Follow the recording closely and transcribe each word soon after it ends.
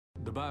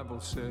The Bible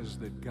says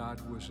that God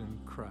was in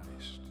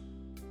Christ,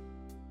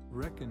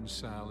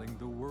 reconciling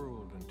the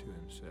world unto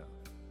himself,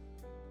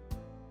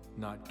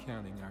 not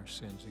counting our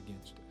sins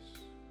against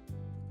us.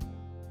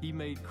 He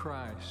made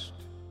Christ,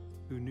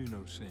 who knew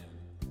no sin,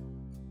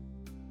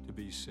 to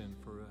be sin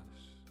for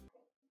us.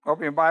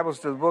 Open your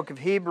Bibles to the book of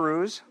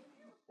Hebrews.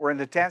 We're in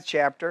the 10th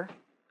chapter.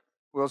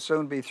 We'll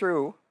soon be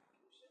through.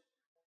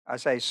 I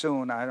say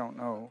soon, I don't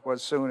know what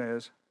soon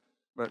is,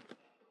 but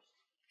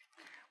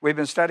we've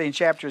been studying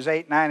chapters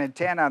 8, 9, and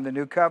 10 on the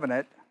New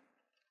Covenant.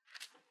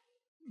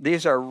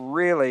 These are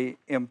really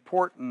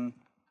important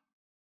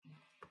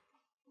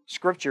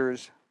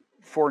scriptures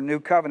for New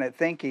Covenant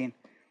thinking.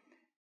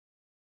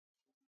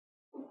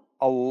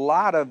 A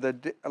lot of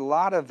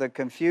the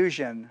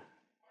confusion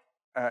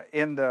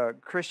in the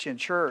Christian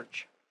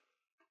church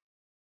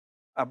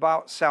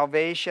about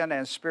salvation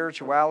and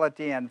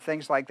spirituality and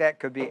things like that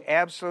could be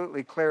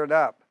absolutely cleared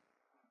up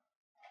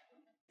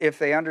if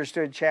they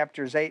understood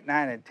chapters 8,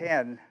 9, and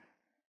 10.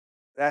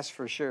 That's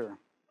for sure.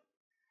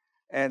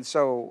 And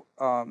so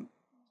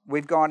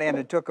we've gone in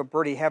and took a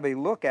pretty heavy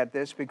look at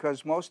this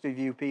because most of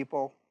you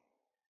people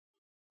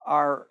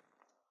are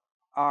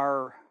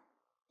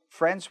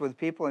friends with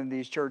people in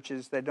these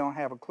churches that don't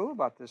have a clue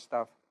about this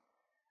stuff.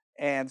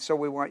 And so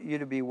we want you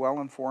to be well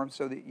informed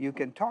so that you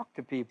can talk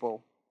to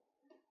people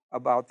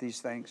about these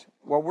things.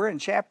 Well, we're in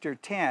chapter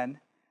 10.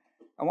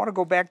 I want to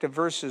go back to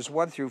verses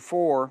 1 through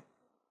 4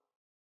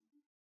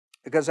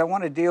 because I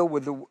want to deal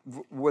with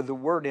the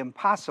word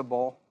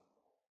impossible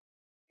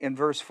in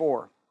verse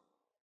 4.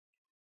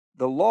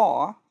 The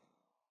law,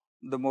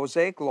 the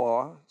Mosaic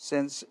law,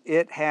 since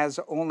it has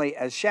only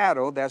a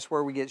shadow, that's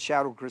where we get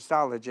shadow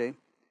Christology,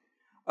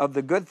 of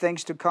the good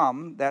things to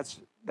come. That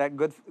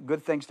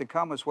good things to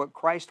come is what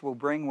Christ will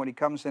bring when he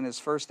comes in his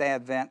first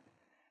advent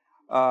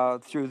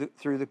through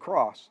the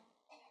cross.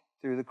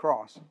 Through the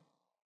cross.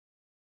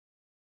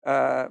 Your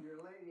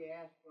lady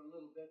asked for a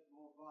little bit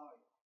more volume.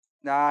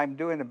 No, I'm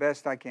doing the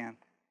best I can.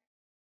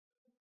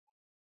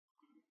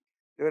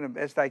 Doing the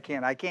best I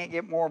can. I can't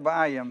get more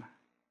volume.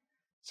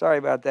 Sorry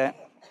about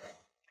that.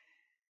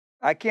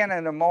 I can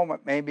in a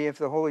moment, maybe, if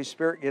the Holy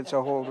Spirit gets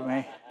a hold of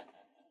me.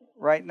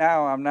 Right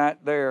now, I'm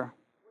not there.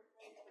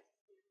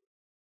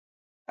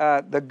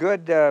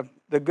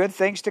 The good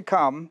things to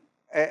come.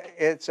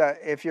 It's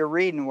if you're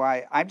reading,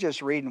 why I'm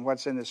just reading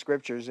what's in the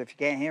scriptures. If you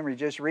can't hear me,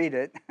 just read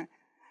it.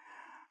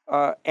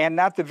 And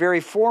not the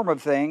very form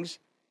of things.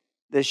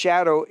 The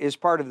shadow is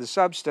part of the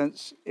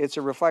substance. It's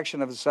a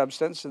reflection of the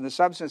substance, and the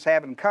substance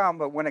haven't come.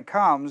 But when it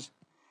comes,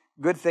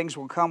 good things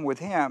will come with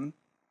him,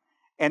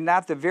 and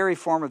not the very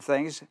form of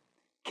things.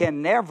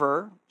 Can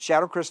never,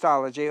 shadow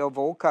Christology of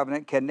Old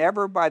Covenant, can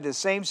never by the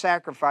same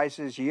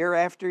sacrifices year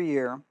after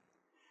year,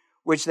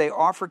 which they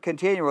offer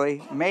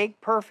continually, make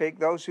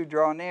perfect those who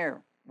draw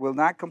near, will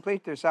not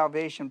complete their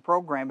salvation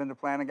program in the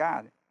plan of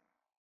God.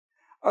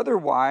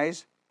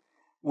 Otherwise,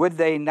 would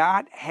they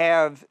not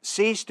have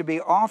ceased to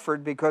be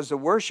offered because the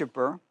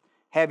worshiper,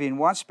 having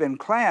once been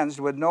cleansed,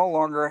 would no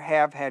longer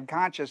have had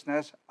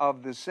consciousness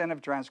of the sin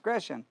of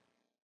transgression?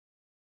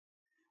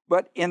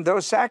 But in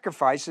those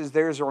sacrifices,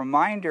 there is a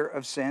reminder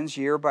of sins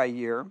year by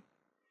year,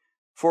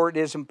 for it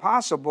is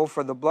impossible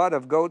for the blood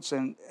of goats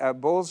and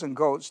bulls and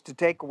goats to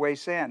take away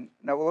sin.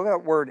 Now, look at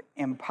that word,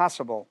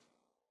 impossible.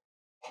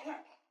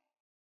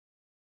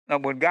 Now,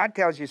 when God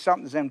tells you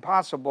something's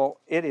impossible,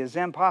 it is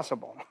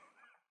impossible.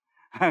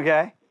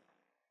 Okay?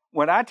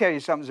 When I tell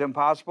you something's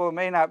impossible, it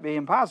may not be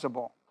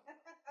impossible.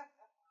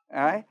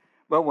 All right?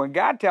 But when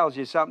God tells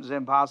you something's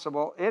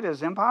impossible, it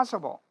is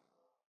impossible.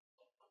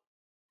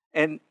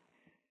 And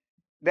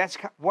that's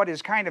what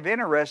is kind of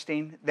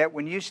interesting, that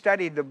when you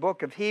study the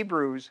book of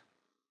Hebrews,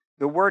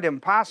 the word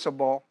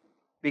impossible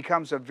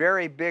becomes a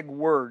very big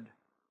word.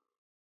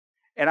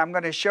 And I'm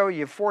going to show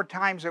you 4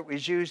 times it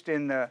was used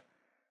in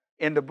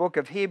the book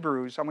of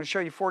Hebrews. I'm going to show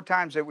you 4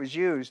 times it was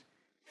used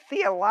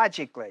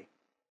theologically.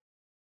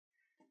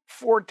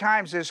 4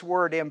 times this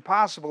word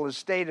impossible is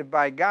stated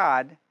by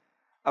God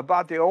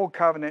about the Old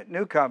Covenant,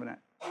 New Covenant.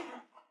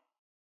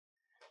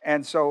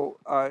 And so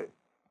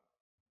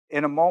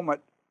in a moment,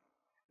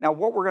 now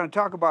what we're going to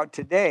talk about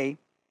today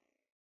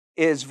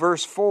is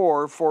verse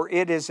 4, for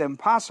it is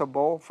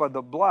impossible for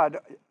the blood,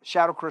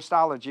 shadow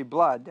Christology,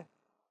 blood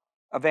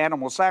of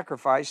animal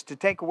sacrifice to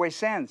take away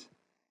sins.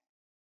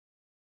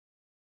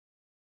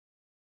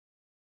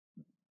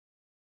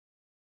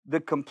 The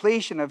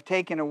completion of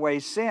taking away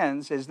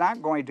sins is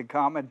not going to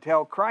come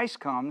until Christ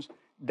comes,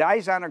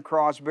 dies on a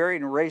cross,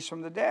 buried and raised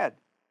from the dead.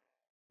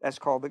 That's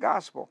called the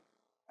gospel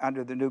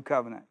under the new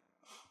covenant.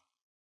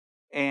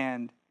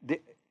 And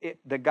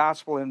the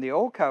gospel in the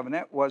old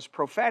covenant was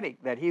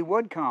prophetic, that he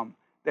would come,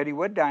 that he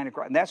would die on a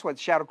cross. And that's what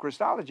shadow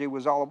Christology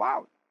was all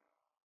about.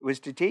 It was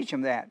to teach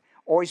him that.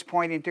 Always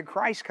pointing to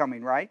Christ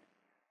coming, right?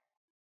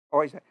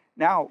 Always.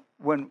 Now,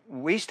 when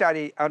we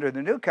study under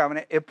the new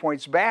covenant, it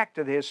points back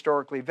to the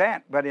historical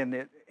event. But in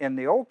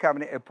the old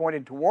covenant, it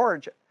pointed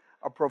towards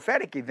a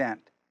prophetic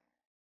event.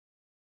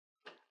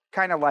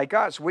 Kind of like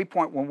us,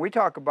 when we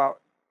talk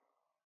about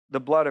the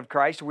blood of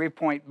Christ, we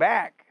point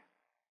back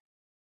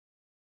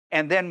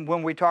And then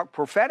when we talk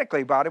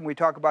prophetically about him, we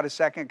talk about his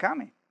second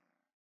coming.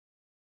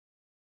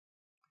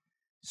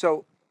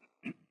 So,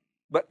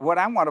 but what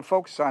I want to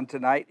focus on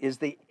tonight is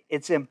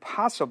it's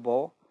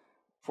impossible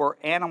for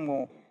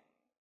animal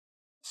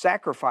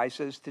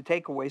sacrifices to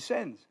take away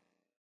sins.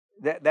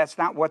 That's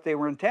not what they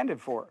were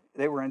intended for.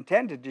 They were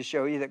intended to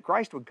show you that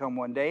Christ would come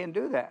one day and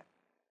do that.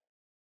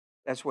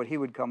 That's what he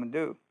would come and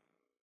do.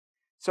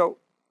 So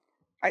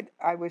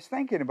I was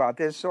thinking about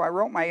this, so I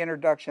wrote my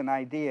introduction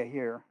idea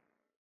here.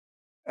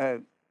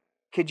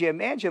 Could you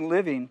imagine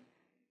living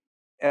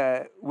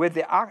with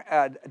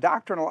the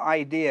doctrinal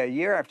idea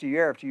year after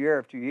year after year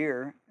after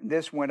year?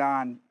 This went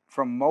on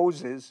from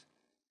Moses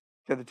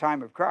to the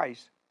time of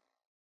Christ.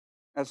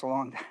 That's a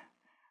long time,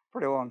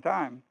 pretty long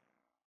time.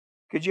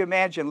 Could you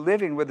imagine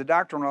living with the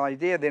doctrinal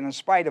idea that in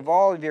spite of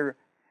all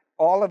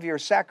of your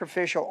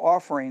sacrificial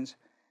offerings,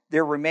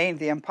 there remained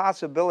the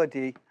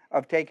impossibility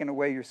of taking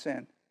away your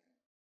sin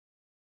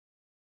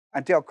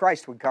until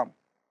Christ would come?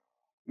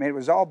 I mean, it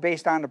was all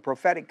based on the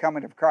prophetic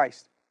coming of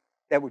Christ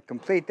that would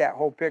complete that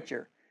whole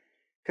picture.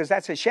 Because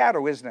that's a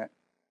shadow, isn't it?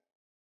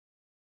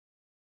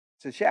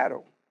 It's a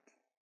shadow.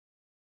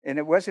 And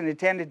it wasn't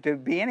intended to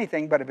be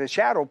anything but a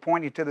shadow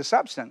pointing to the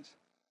substance,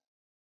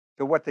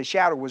 to what the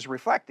shadow was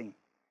reflecting.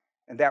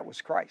 And that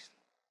was Christ.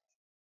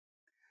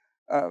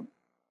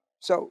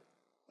 So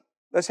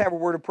let's have a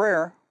word of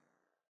prayer.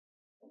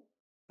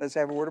 Let's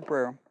have a word of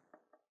prayer.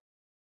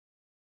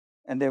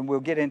 And then we'll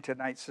get into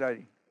tonight's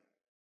study.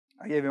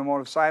 I gave you a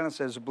moment of silence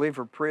as a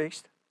believer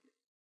priest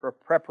for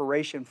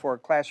preparation for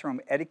classroom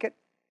etiquette.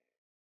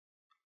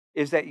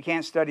 Is that you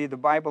can't study the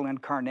Bible in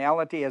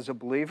carnality as a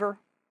believer,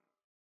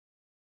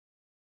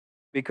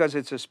 because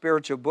it's a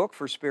spiritual book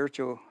for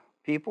spiritual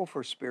people,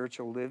 for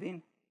spiritual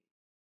living.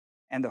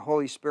 And the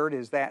Holy Spirit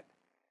is that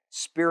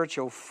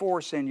spiritual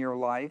force in your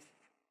life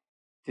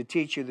to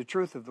teach you the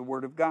truth of the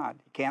Word of God.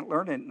 You can't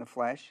learn it in the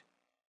flesh.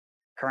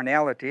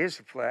 Carnality is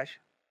the flesh.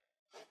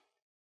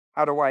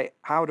 How do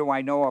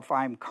I know if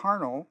I'm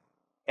carnal?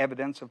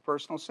 Evidence of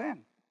personal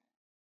sin.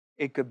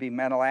 It could be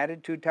mental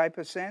attitude type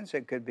of sins.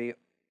 It could be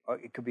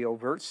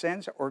overt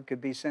sins, or it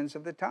could be sins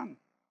of the tongue.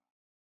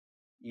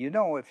 You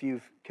know if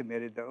you've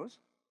committed those.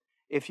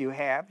 If you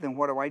have, then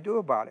what do I do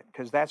about it?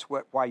 Because that's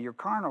why you're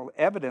carnal.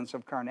 Evidence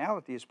of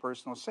carnality is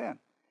personal sin,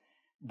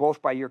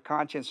 both by your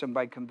conscience and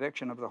by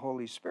conviction of the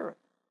Holy Spirit.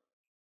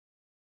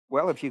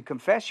 Well, if you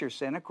confess your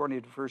sin,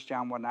 according to 1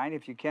 John 1:9,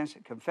 if you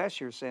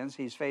confess your sins,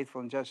 he's faithful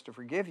and just to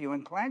forgive you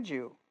and cleanse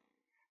you.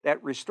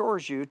 That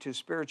restores you to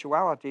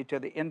spirituality, to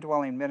the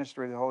indwelling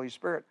ministry of the Holy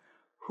Spirit,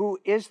 who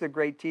is the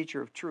great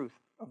teacher of truth,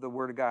 of the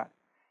Word of God.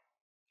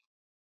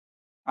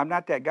 I'm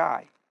not that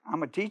guy.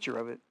 I'm a teacher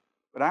of it,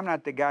 but I'm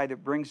not the guy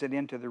that brings it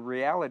into the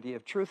reality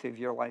of truth of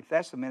your life.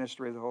 That's the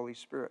ministry of the Holy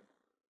Spirit.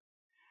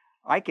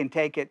 I can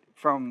take it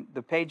from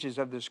the pages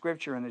of the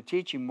Scripture in the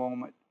teaching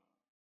moment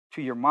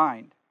to your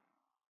mind,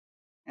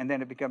 and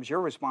then it becomes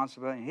your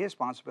responsibility and his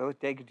responsibility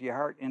to take it to your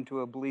heart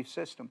into a belief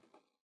system.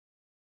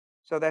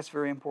 So that's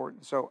very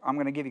important. So I'm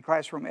going to give you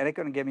classroom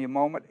etiquette and give you a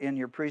moment in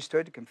your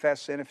priesthood to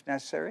confess sin if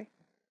necessary.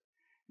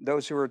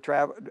 Those who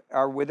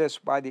are with us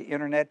by the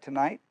internet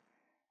tonight,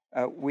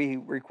 we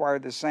require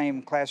the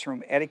same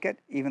classroom etiquette,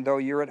 even though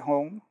you're at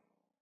home.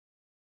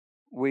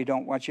 We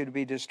don't want you to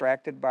be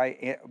distracted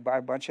by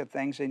a bunch of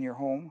things in your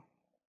home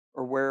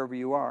or wherever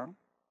you are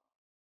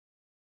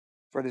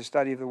for the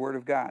study of the Word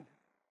of God.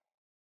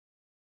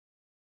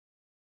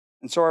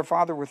 And so, our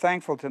Father, we're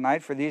thankful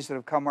tonight for these that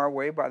have come our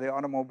way by the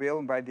automobile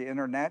and by the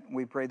internet. And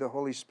we pray the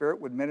Holy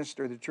Spirit would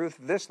minister the truth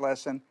of this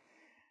lesson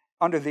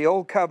under the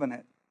Old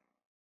Covenant.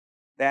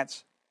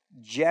 That's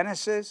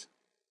Genesis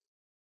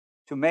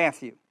to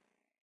Matthew,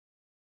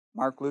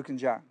 Mark, Luke, and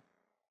John,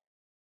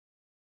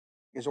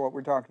 is what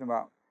we're talking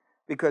about.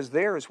 Because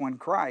there is when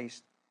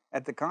Christ,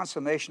 at the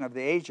consummation of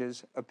the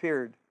ages,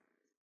 appeared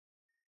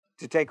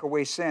to take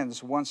away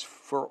sins once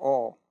for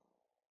all.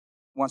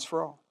 Once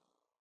for all.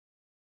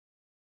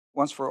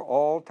 Once for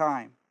all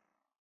time.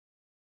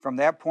 From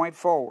that point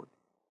forward.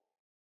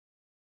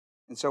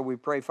 And so we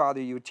pray, Father,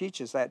 you would teach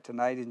us that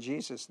tonight in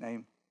Jesus'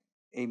 name.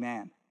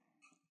 Amen.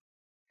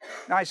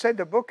 Now, I said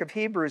the book of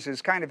Hebrews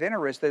is kind of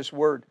interesting, this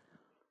word.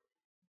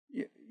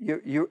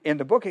 You in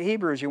the book of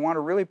Hebrews, you want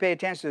to really pay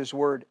attention to this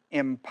word,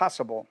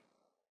 impossible.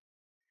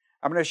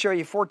 I'm going to show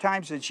you 4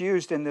 times it's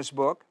used in this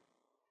book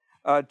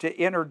to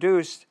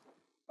introduce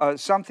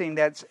something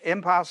that's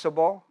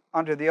impossible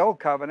under the Old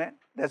Covenant,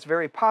 that's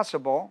very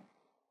possible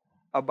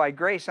by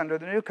grace under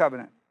the New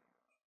Covenant.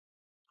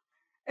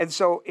 And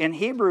so in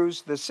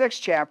Hebrews, the 6th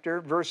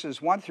chapter,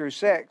 verses 1 through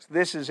 6,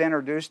 this is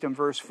introduced in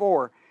verse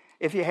 4.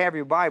 If you have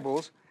your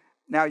Bibles,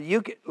 now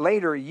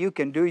later you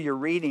can do your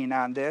reading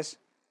on this.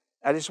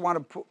 I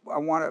want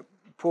to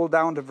pull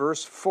down to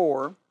verse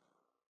 4.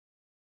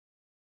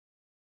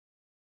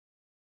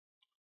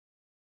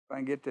 If I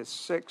can get to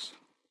 6,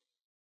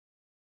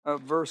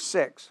 verse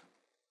 6.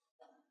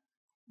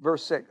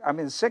 Verse 6.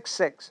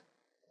 6:6.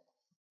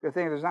 Good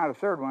thing there's not a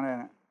third one in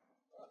it.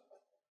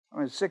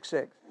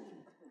 6:6.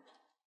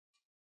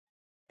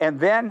 And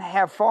then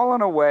have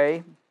fallen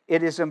away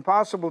it is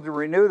impossible to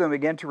renew them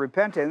again to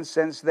repentance,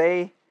 since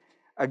they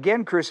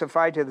again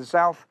crucified to the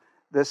self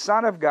the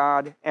Son of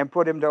God and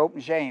put him to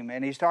open shame.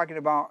 And he's talking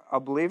about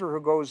a believer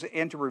who goes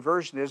into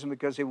reversionism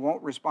because he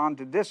won't respond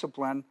to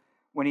discipline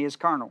when he is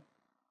carnal.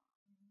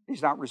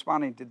 He's not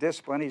responding to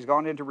discipline. He's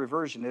gone into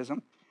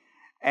reversionism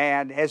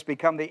and has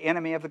become the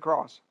enemy of the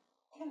cross.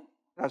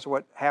 That's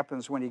what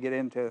happens when you get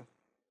into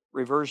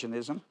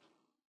reversionism.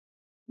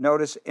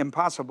 Notice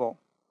impossible.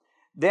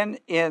 Then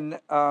in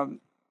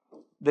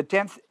the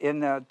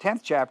 10th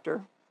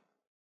chapter,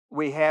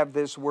 we have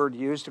this word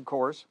used, of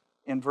course,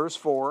 in verse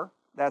 4.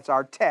 That's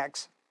our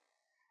text.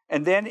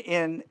 And then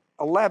in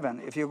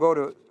 11, if you go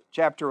to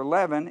chapter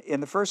 11,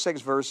 in the first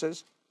 6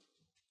 verses,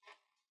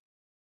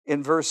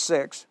 in verse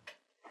 6,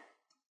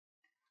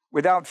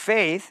 without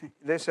faith,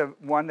 this is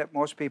one that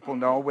most people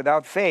know,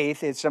 without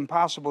faith it's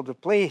impossible to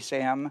please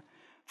him,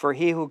 for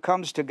he who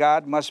comes to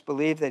God must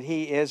believe that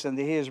he is, and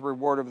that he is a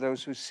reward of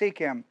those who seek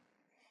him.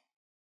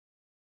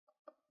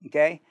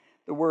 Okay?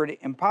 The word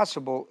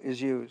impossible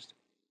is used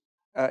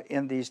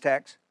in these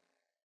texts.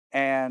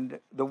 And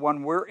the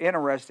one we're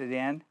interested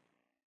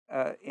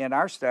in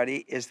our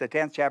study is the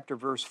 10th chapter,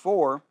 verse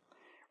 4.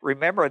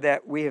 Remember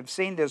that we have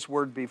seen this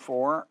word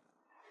before,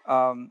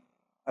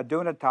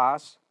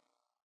 adunatos,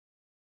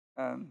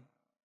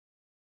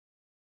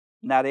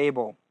 not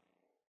able.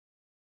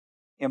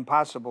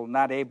 Impossible,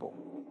 not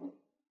able.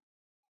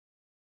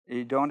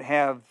 You don't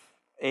have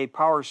a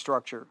power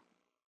structure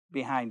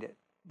behind it.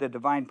 The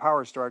divine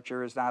power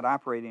structure is not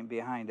operating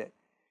behind it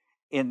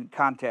in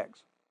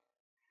context.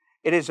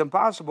 It is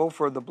impossible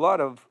for the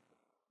blood of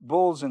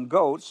bulls and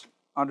goats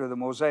under the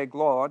Mosaic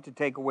law to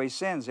take away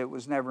sins. It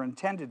was never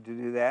intended to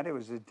do that. It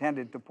was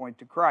intended to point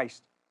to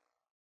Christ.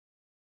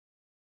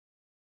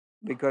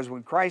 Because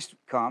when Christ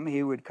come,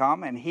 he would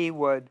come and he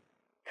would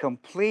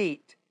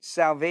complete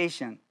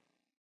salvation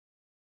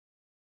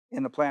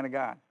in the plan of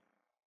God.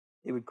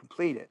 He would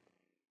complete it.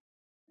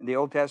 In the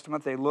Old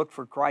Testament, they looked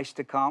for Christ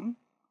to come.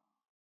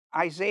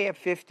 Isaiah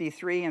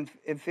 53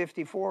 and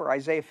 54,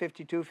 Isaiah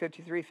 52,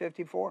 53,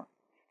 54.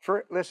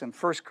 Listen,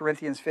 1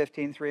 Corinthians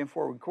 15, 3 and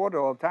 4. We quote it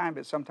all the time,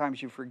 but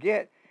sometimes you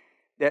forget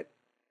that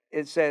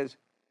it says,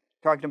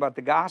 talking about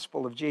the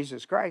gospel of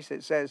Jesus Christ,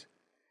 it says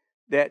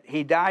that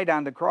he died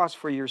on the cross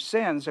for your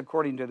sins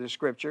according to the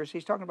scriptures.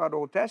 He's talking about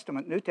Old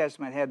Testament. New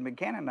Testament hadn't been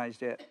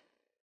canonized yet.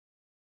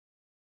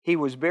 He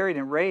was buried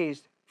and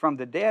raised from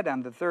the dead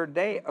on the third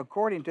day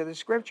according to the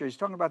scriptures. He's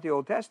talking about the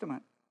Old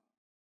Testament.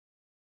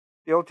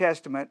 The Old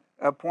Testament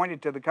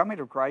pointed to the coming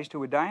of Christ, who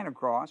would die on a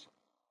cross,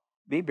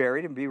 be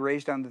buried, and be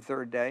raised on the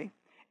third day.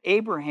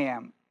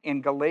 Abraham,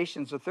 in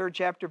Galatians, the 3rd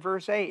chapter,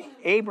 verse 8,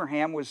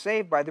 Abraham was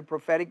saved by the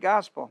prophetic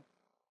gospel.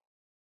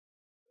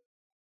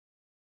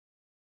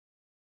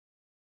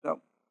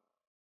 So,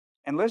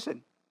 and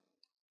listen,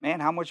 man,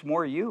 how much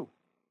more are you?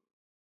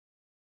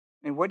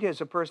 I mean, what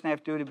does a person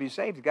have to do to be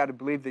saved? He's got to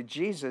believe that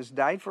Jesus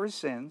died for his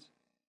sins,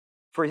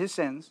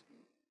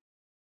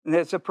 and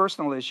that's a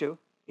personal issue.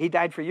 He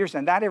died for your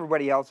sins, not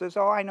everybody else's.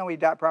 Oh, I know he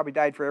probably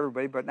died for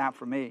everybody, but not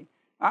for me.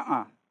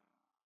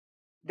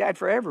 He died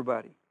for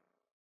everybody.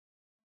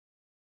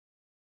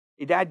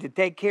 He died to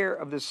take care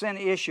of the sin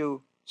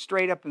issue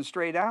straight up and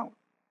straight out.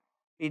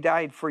 He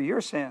died for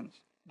your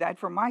sins. He died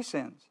for my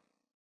sins.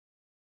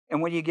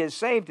 And when you get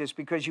saved, it's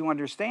because you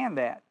understand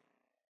that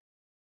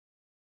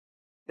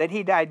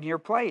he died in your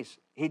place.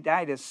 He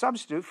died as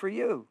substitute for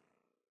you.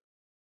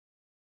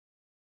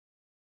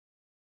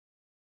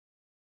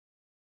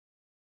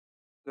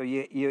 So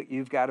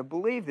you've got to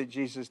believe that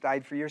Jesus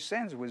died for your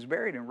sins, was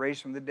buried, and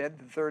raised from the dead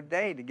the third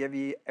day to give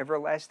you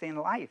everlasting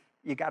life.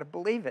 You got to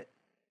believe it.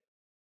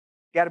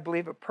 You got to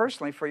believe it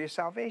personally for your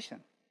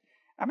salvation.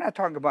 I'm not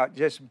talking about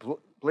just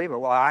believe it.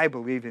 Well, I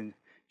believe in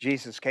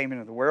Jesus came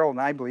into the world,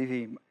 and I believe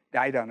he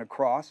died on a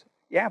cross.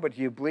 Yeah, but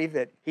do you believe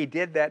that he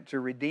did that to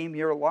redeem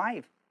your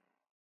life?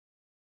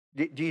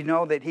 Do you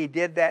know that he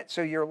did that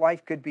so your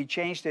life could be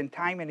changed in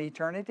time and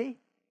eternity?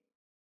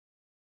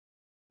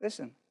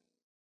 Listen.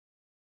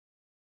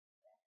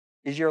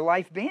 Is your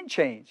life being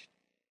changed?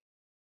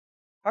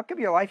 How come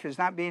your life is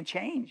not being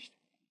changed?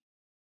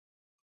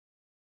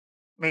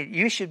 I mean,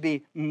 you should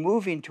be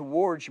moving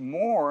towards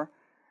more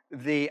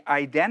the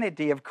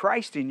identity of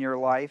Christ in your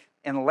life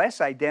and less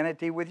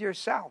identity with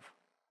yourself.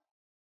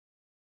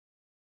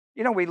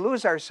 You know, we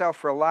lose ourselves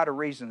for a lot of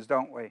reasons,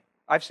 don't we?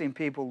 I've seen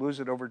people lose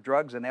it over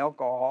drugs and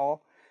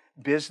alcohol,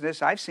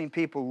 business. I've seen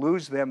people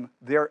lose them.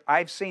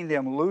 I've seen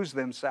them lose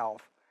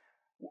themselves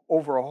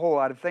over a whole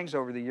lot of things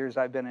over the years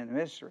I've been in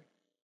ministry.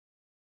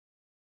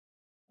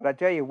 But I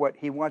tell you what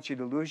he wants you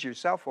to lose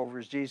yourself over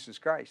is Jesus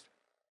Christ.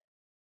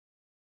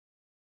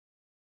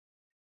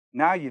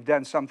 Now you've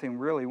done something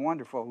really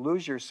wonderful.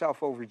 Lose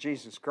yourself over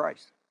Jesus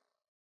Christ.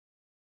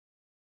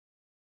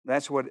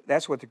 That's what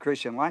the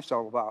Christian life's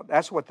all about.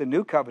 That's what the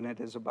new covenant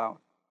is about.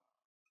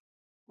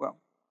 Well,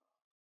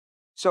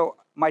 so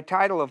my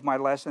title of my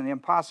lesson, The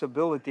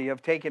Impossibility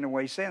of Taking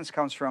Away Sins,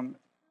 comes from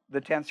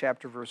the 10th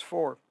chapter, verse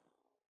 4.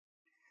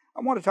 I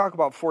want to talk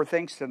about 4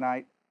 things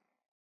tonight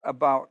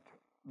about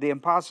the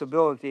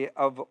impossibility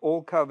of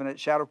Old Covenant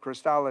shadow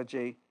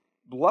Christology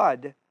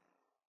blood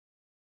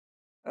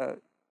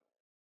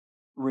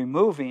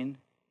removing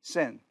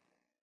sin.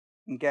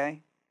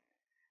 Okay?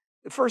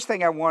 The first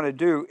thing I want to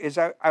do is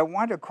I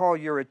want to call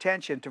your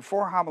attention to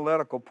 4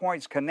 homiletical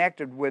points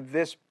connected with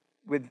this,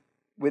 with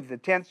the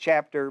 10th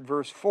chapter,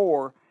 verse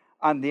 4,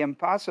 on the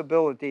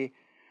impossibility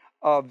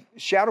of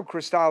shadow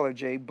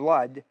Christology,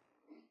 blood,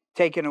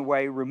 taken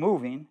away,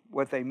 removing.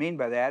 What they mean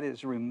by that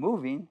is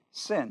removing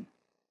sin.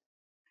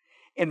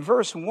 In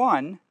verse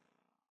 1,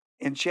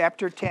 in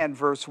chapter 10,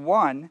 verse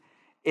 1,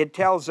 it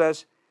tells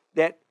us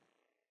that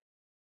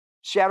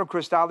shadow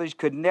Christology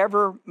could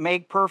never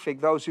make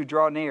perfect those who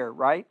draw near,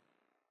 right?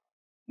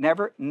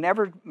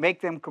 Never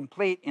make them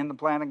complete in the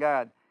plan of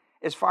God.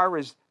 As far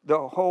as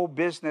the whole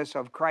business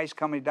of Christ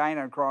coming, dying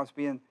on the cross,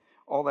 being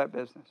all that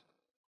business.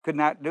 Could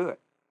not do it.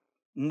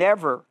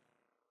 Never.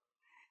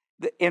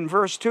 In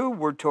verse 2,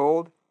 we're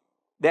told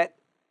that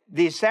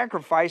these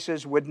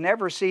sacrifices would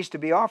never cease to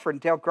be offered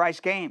until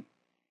Christ came.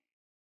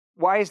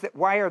 Why is that?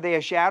 Why are they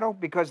a shadow?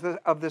 Because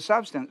of the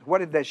substance. What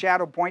did the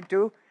shadow point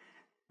to?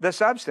 The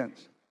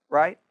substance,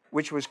 right?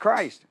 Which was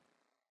Christ.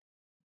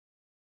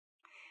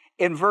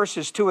 In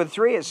verses 2 and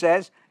 3, it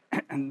says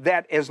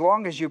that as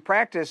long as you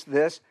practice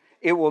this,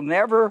 it will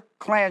never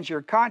cleanse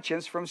your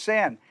conscience from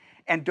sin.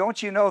 And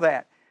don't you know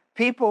that?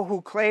 People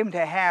who claim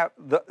to have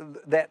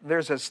that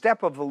there's a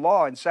step of the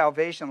law in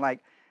salvation,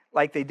 like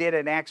they did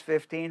in Acts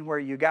 15, where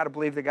you got to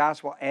believe the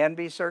gospel and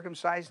be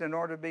circumcised in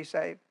order to be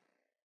saved,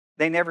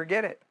 they never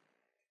get it.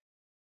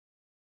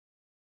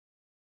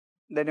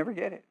 They never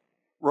get it.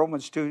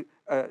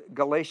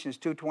 Galatians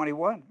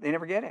 2:21, they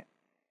never get it.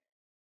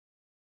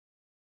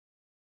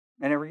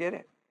 They never get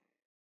it.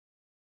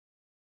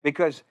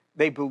 Because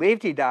they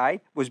believed he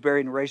died, was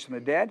buried and raised from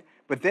the dead,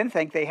 but then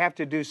think they have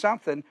to do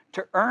something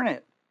to earn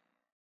it.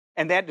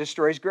 And that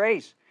destroys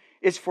grace.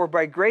 It's for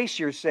by grace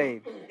you're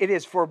saved. It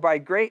is for by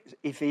grace,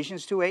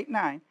 Ephesians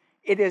 2:8-9.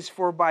 It is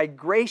for by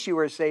grace you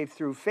are saved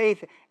through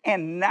faith,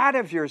 and not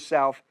of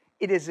yourself.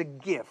 It is a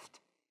gift.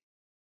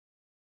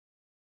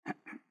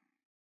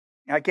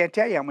 I can't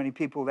tell you how many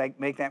people that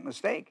make that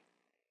mistake.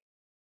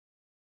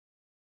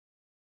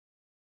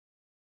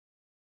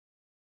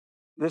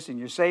 Listen,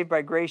 you're saved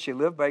by grace, you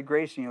live by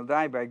grace, and you'll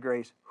die by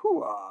grace.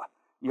 Hoo-ah!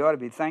 You ought to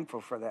be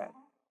thankful for that.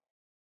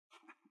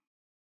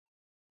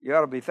 You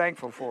ought to be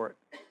thankful for it.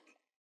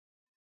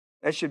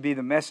 That should be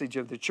the message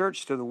of the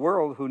church to the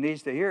world who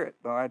needs to hear it,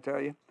 though, I tell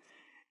you.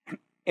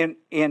 In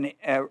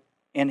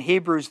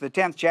Hebrews, the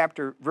 10th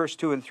chapter, verse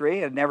 2 and 3,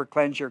 it never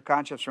cleanse your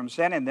conscience from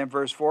sin. And then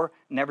verse 4,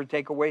 never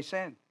take away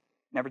sin.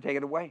 Never take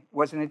it away. It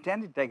wasn't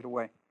intended to take it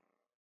away.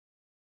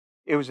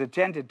 It was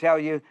intended to tell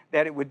you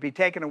that it would be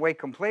taken away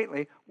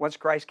completely once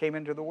Christ came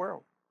into the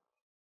world.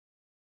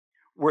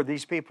 Were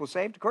these people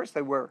saved? Of course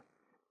they were.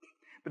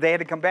 But they had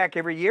to come back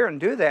every year and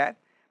do that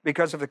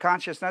because of the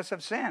consciousness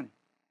of sin.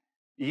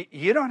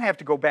 You don't have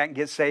to go back and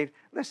get saved.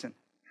 Listen,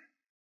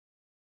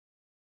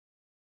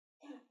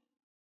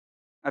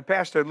 I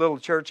pastored a little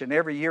church, and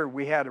every year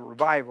we had a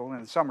revival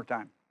in the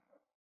summertime.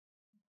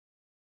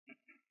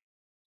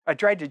 I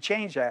tried to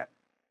change that.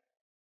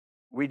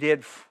 We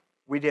did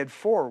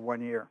 4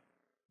 one year,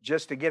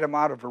 just to get them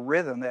out of a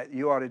rhythm that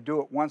you ought to do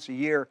it once a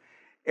year,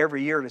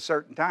 every year at a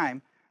certain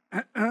time.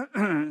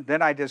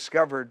 Then I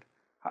discovered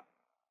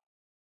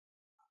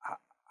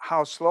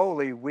how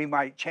slowly we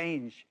might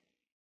change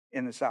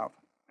in the South.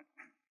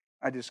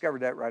 I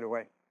discovered that right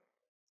away.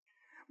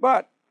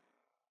 But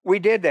we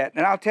did that.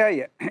 And I'll tell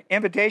you,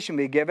 invitation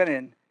be given,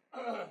 and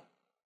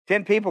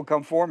 10 people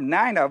come forward.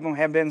 9 of them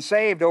have been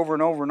saved over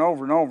and over and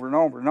over and over and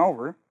over and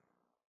over.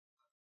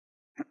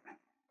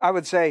 I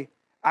would say,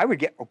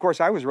 of course,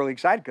 I was really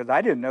excited because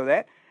I didn't know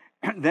that.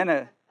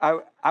 Then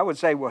I would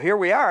say, well, here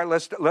we are.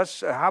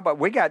 Let's. How about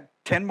we got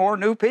 10 more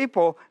new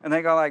people? And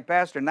they go like,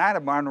 Pastor, 9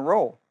 of them are on the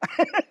roll.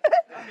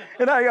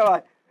 And I go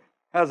like,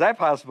 how's that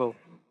possible?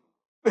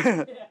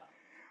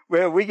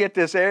 Well, we get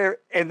this air,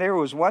 and there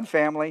was one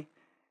family.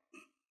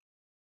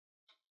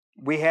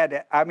 We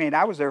had,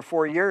 I was there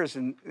 4 years,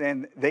 and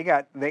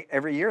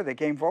every year they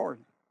came forward.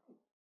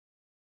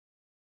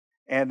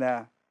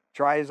 And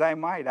try as I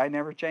might, I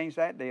never changed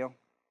that deal.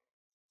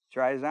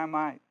 Try as I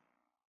might.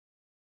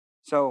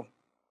 So,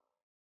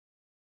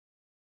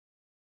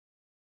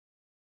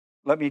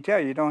 let me tell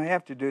you, you don't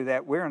have to do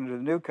that. We're under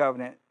the new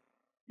covenant.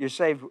 You're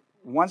saved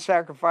one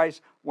sacrifice,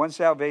 one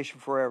salvation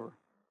forever.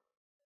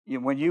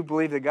 When you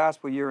believe the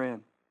gospel, you're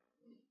in.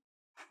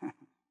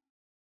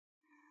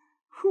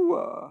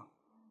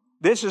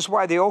 This is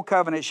why the old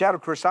covenant shadow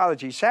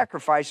Christology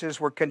sacrifices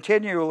were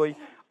continually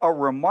a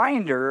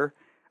reminder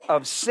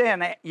of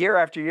sin year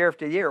after year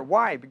after year.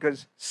 Why?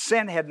 Because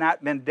sin had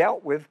not been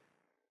dealt with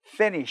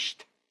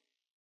finished.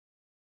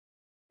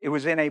 It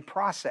was in a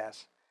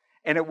process.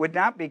 And it would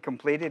not be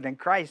completed in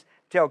Christ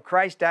till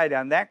Christ died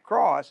on that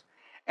cross.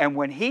 And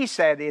when he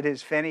said it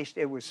is finished,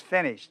 it was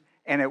finished.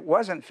 And it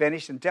wasn't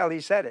finished until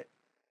he said it.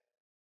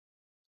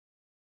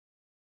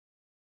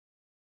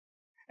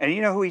 And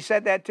you know who he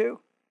said that to?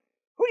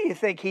 Who do you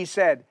think he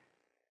said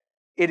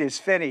it is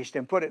finished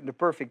and put it in the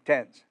perfect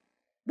tense?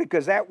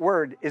 Because that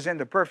word is in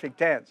the perfect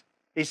tense.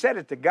 He said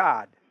it to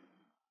God.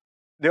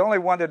 The only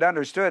one that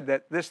understood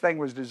that this thing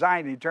was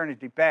designed in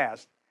eternity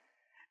past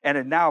and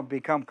had now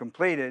become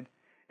completed,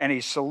 and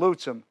he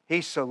salutes him.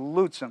 He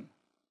salutes him.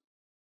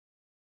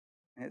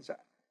 It's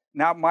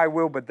not my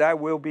will, but thy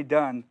will be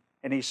done.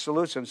 And he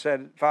salutes him,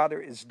 said,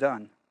 Father, it's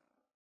done.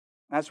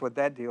 That's what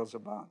that deal's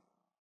about.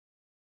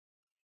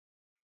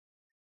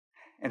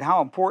 And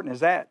how important is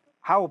that?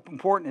 How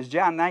important is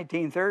John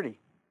 19:30?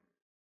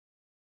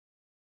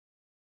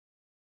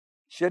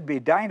 Should be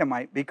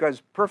dynamite,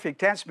 because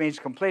perfect tense means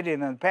completed in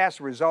the past.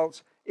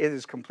 Results, it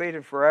is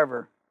completed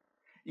forever.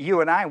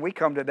 You and I, we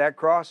come to that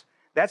cross,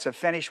 that's a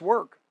finished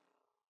work.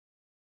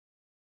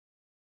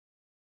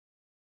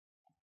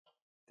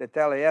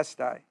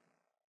 Tetelestai.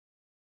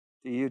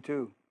 To you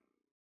too.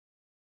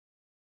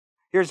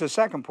 Here's the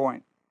second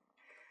point.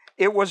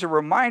 It was a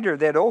reminder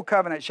that Old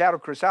Covenant Shadow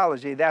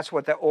Christology, that's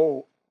what the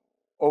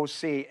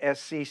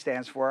OCSC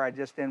stands for. I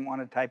just didn't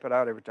want to type it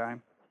out every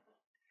time.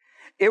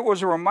 It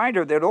was a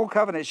reminder that Old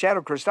Covenant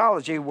Shadow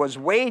Christology was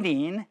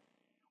waiting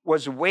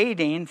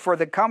for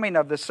the coming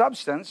of the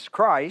substance,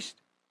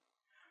 Christ,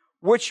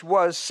 which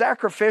was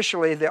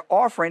sacrificially the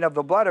offering of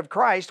the blood of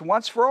Christ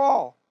once for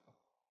all.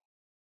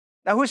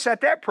 Now, who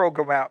set that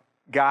program out?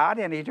 God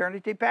in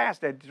eternity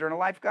past at Eternal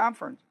Life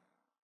Conference.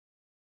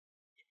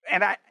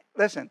 And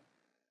listen,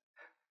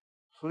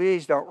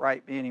 please don't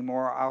write me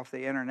anymore off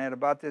the internet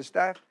about this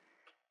stuff.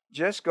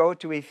 Just go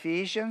to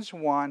Ephesians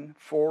 1,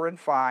 4 and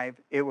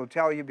 5. It will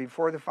tell you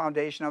before the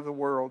foundation of the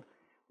world,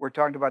 we're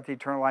talking about the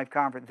Eternal Life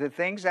Conference. The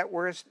things that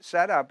were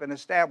set up and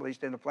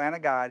established in the plan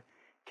of God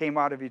came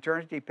out of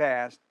eternity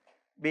past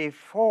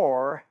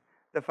before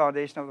the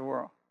foundation of the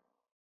world.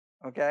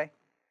 Okay?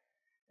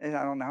 And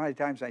I don't know how many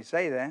times I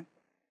say that.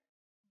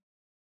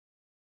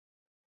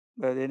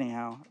 But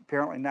anyhow,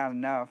 apparently not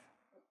enough.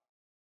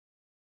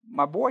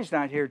 My boy's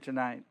not here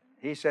tonight.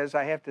 He says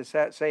I have to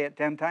say it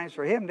 10 times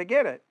for him to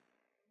get it.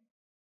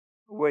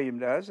 William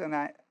does, and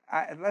I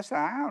listen,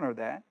 I honor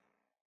that.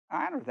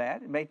 I honor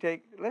that. It may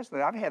take, listen,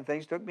 I've had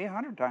things took me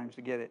 100 times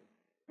to get it.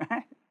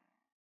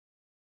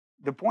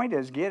 The point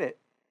is, get it.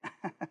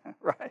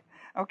 Right?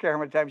 I don't care how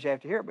many times you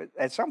have to hear it, but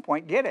at some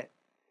point, get it.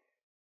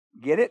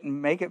 Get it and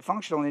make it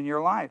functional in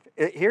your life.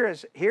 Here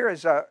is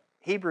Hebrews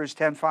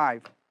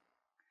 10:5.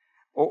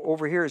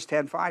 Over here is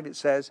 10:5. It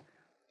says,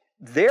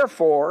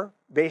 therefore,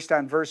 based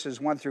on verses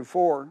 1 through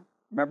 4,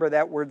 remember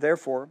that word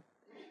therefore.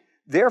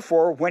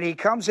 Therefore, when he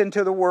comes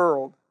into the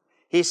world,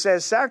 he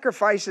says,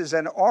 sacrifices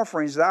and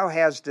offerings thou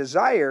hast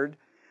desired,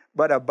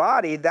 but a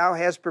body thou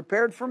hast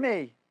prepared for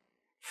me.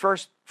 1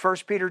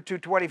 Peter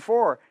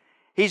 2:24.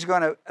 He's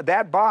going to,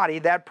 that body,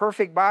 that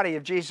perfect body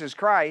of Jesus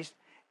Christ,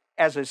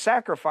 as a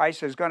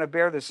sacrifice, is going to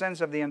bear the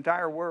sins of the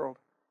entire world.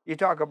 You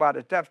talk about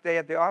a tough day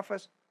at the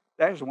office?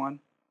 There's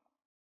one.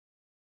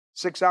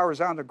 6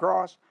 hours on the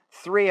cross,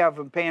 3 of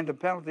them paying the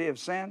penalty of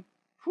sin.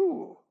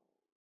 Whew.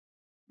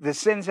 The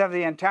sins of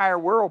the entire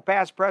world,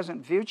 past, present,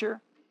 and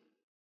future.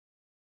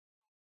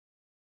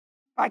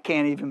 I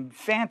can't even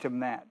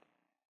fathom that.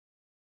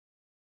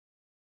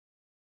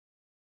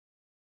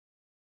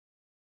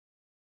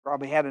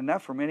 Probably had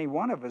enough from any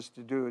one of us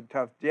to do a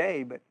tough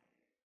day, but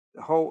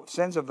the whole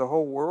sins of the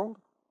whole world.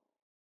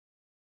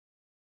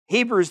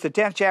 Hebrews, the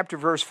 10th chapter,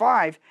 verse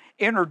 5,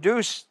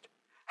 introduced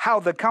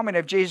how the coming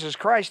of Jesus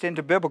Christ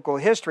into biblical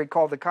history,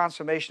 called the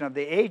consummation of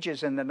the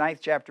ages, in the 9th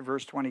chapter,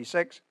 verse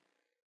 26.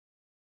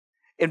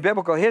 In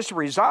biblical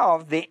history,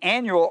 resolved the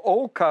annual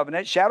Old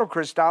Covenant Shadow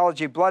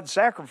Christology blood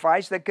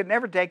sacrifice that could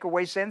never take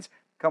away sins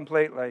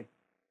completely.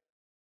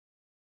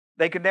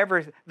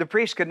 The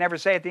priest could never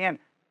say at the end,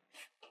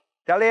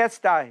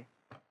 Telestai,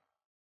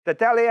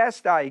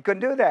 Tetelestai. He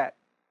couldn't do that,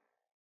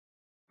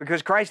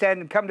 because Christ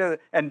hadn't come to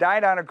and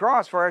died on a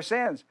cross for our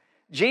sins.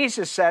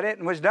 Jesus said it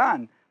and was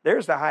done.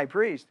 There's the high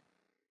priest.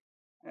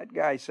 That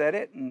guy said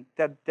it, and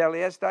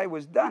Tetelestai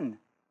was done.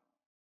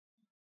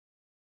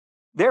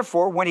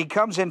 Therefore, when he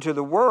comes into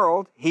the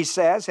world, he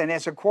says, and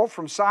it's a quote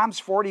from Psalms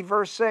 40,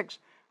 verse 6,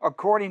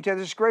 according to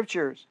the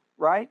Scriptures,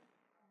 right?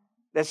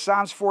 That's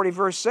Psalms 40,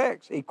 verse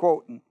 6, he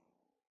quoting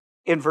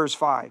in verse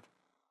 5.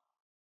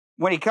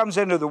 When he comes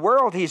into the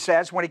world, he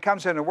says, when he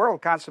comes into the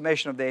world,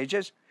 consummation of the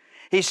ages,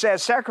 he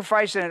says,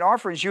 sacrifices and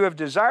offerings you have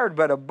desired,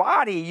 but a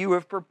body you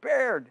have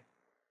prepared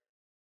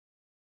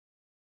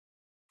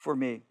for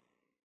me.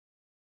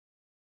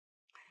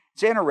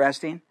 It's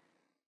interesting.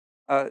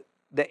 The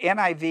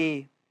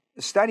NIV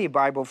Study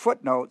Bible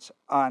footnotes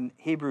on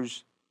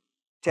Hebrews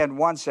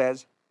 10:1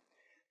 says,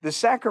 the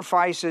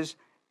sacrifices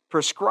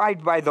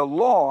prescribed by the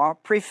law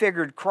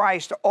prefigured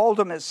Christ's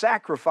ultimate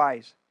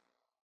sacrifice.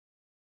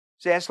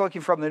 See, that's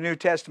looking from the New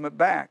Testament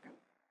back.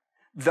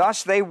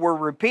 Thus, they were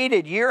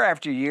repeated year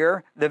after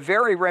year, the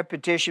very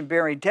repetition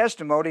bearing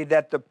testimony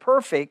that the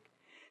perfect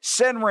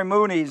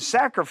sin-removing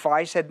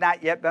sacrifice had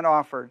not yet been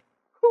offered.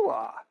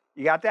 Hoo-ah.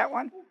 You got that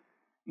one?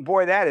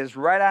 Boy, that is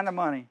right on the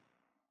money.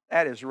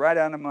 That is right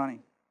on the money.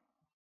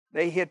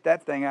 They hit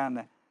that thing on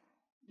the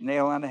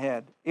nail on the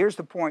head. Here's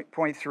the point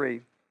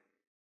 3.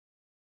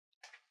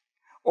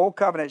 Old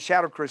Covenant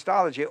Shadow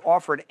Christology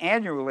offered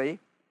annually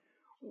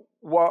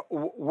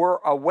were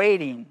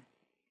awaiting,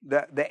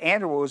 the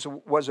animal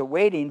was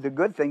awaiting the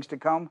good things to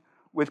come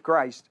with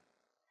Christ.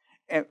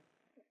 And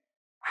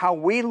how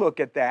we look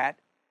at that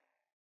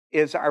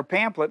is our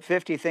pamphlet,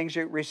 50 Things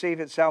You Receive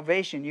at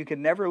Salvation. You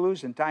can never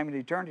lose in time and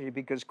eternity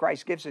because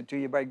Christ gives it to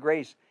you by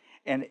grace,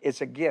 and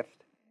it's a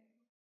gift.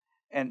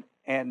 And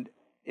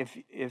if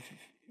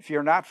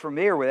you're not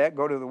familiar with that,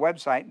 go to the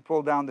website and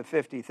pull down the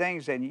 50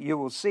 things, and you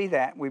will see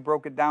that. We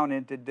broke it down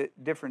into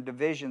different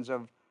divisions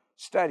of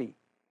study.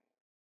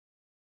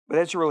 But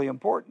that's really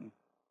important.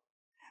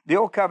 The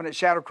Old Covenant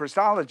shadow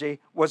Christology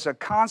was a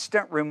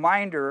constant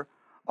reminder,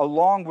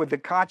 along with the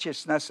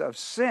consciousness of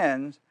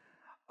sins,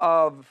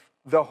 of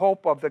the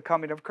hope of the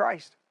coming of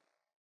Christ.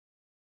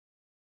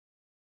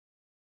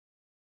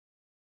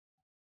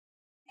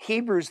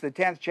 Hebrews, the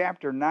 10th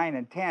chapter, 9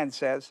 and 10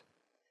 says,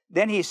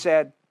 then he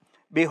said,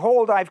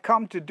 behold, I've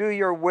come to do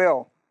your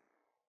will.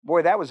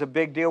 Boy, that was a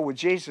big deal with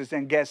Jesus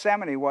in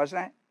Gethsemane,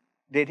 wasn't it?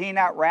 Did he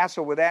not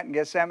wrestle with that in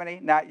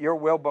Gethsemane? Not your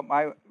will, but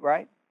my,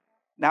 right?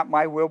 Not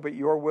my will, but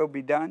your will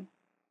be done.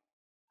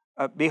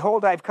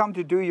 Behold, I've come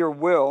to do your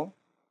will.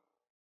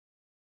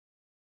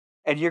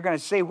 And you're going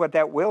to see what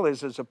that will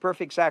is a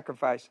perfect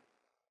sacrifice.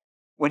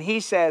 When he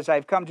says,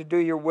 I've come to do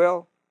your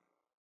will,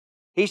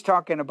 he's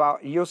talking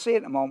about, you'll see it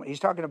in a moment, he's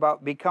talking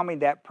about becoming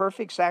that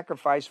perfect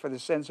sacrifice for the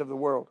sins of the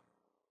world.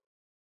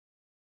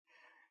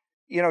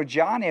 You know,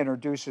 John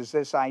introduces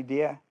this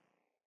idea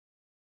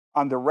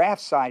on the wrath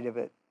side of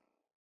it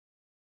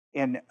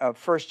in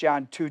 1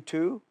 John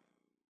 2:2,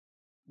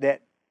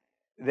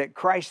 that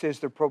Christ is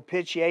the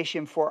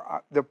propitiation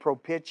for the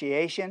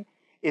propitiation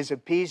is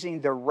appeasing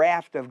the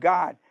wrath of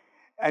God.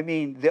 I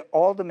mean, the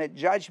ultimate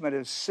judgment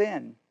of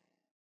sin.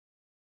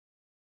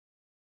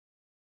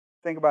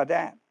 Think about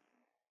that.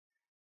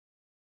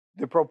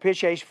 The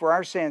propitiation for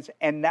our sins,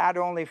 and not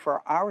only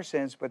for our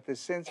sins, but the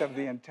sins of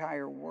the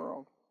entire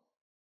world.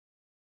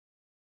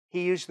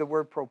 He used the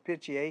word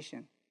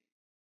propitiation.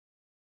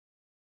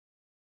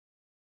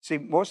 See,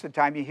 most of the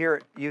time you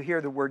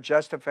hear the word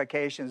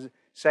justification,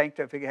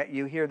 sanctification,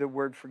 you hear the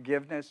word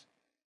forgiveness,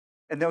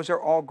 and those are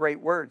all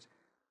great words.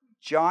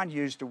 John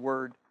used a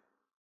word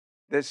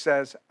that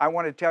says, I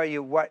want to tell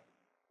you what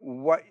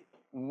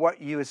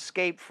you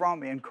escape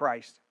from in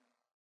Christ.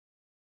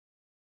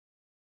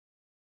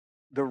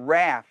 The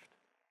wrath,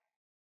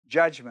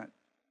 judgment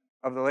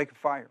of the lake of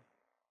fire.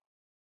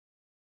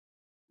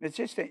 It's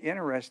just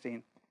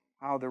interesting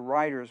how the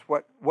writers,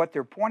 what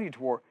they're pointing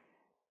toward.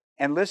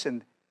 And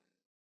listen,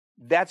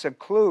 that's a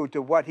clue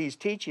to what he's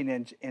teaching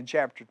in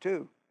chapter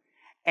 2.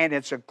 And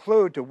it's a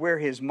clue to where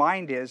his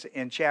mind is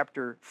in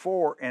chapter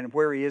 4 and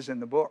where he is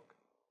in the book.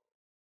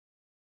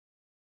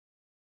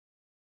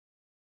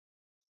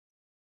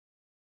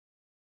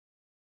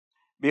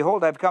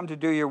 Behold, I've come to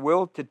do your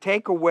will, to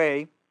take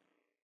away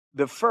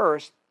the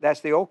first,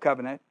 that's the old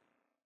covenant,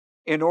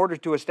 in order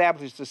to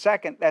establish the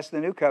second, that's the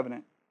new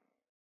covenant.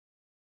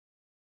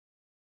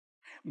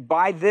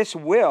 By this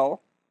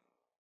will,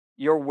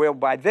 your will,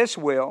 by this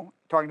will,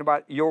 talking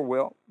about your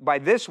will, by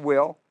this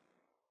will,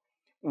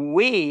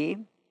 we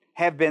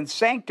have been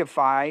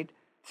sanctified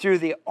through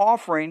the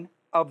offering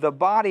of the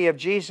body of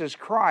Jesus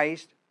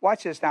Christ,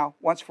 watch this now,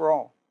 once for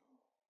all.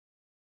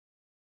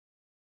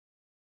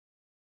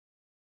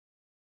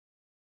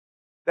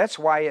 That's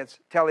why it's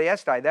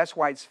telestai. That's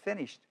why it's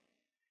finished.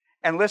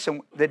 And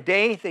listen, the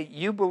day that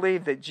you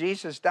believe that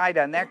Jesus died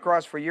on that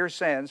cross for your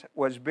sins,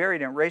 was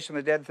buried and raised from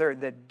the dead third,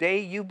 the day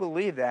you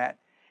believe that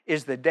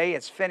is the day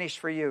it's finished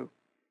for you.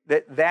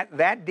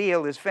 That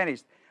deal is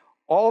finished.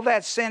 All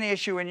that sin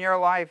issue in your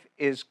life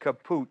is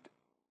kaput,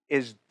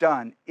 is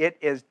done. It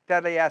is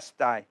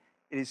telestai.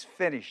 It is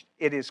finished.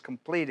 It is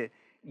completed.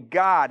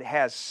 God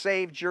has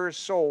saved your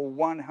soul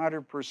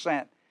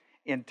 100%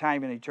 in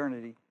time and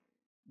eternity,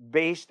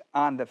 based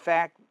on the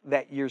fact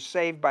that you're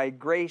saved by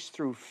grace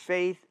through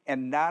faith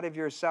and not of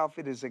yourself.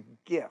 It is a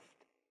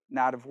gift,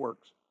 not of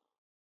works.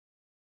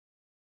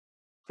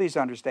 Please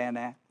understand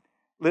that.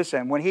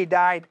 Listen, when he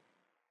died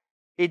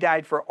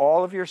for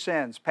all of your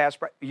sins, past,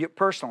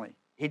 personally.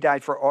 He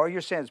died for all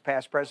your sins,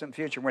 past, present,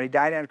 future. When he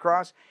died on the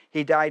cross,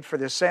 he died for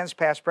the sins,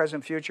 past,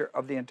 present, future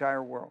of the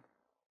entire world.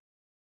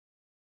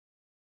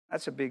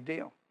 That's a big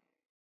deal.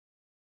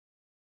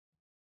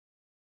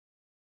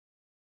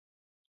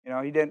 You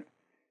know, he didn't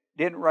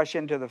rush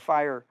into the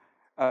fire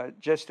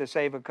just to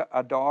save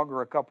a dog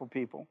or a couple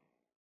people.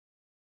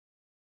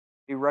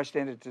 He rushed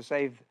into it to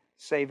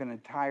save an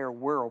entire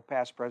world,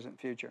 past, present,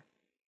 future.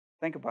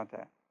 Think about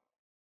that.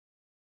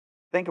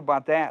 Think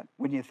about that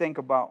when you think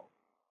about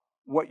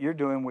what you're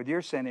doing with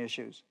your sin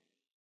issues.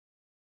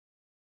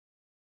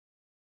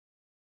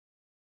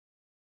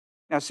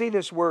 Now see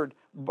this word,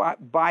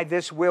 by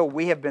this will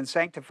we have been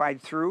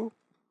sanctified through.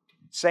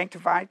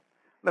 Sanctified.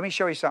 Let me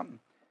show you something.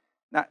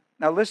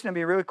 Now listen to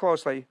me really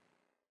closely.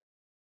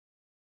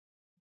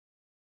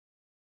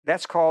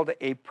 That's called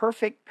a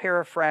perfect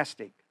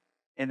periphrastic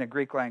in the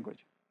Greek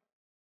language.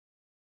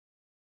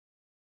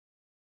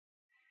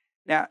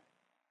 Now,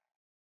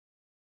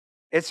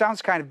 it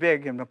sounds kind of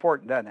big and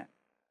important, doesn't it?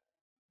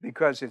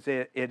 Because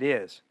it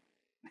is.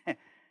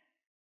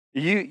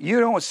 You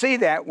don't see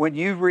that when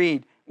you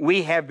read,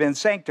 we have been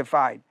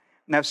sanctified.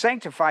 Now,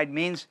 sanctified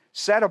means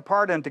set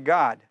apart unto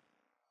God,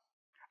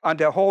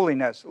 unto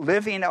holiness,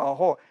 living a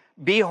whole.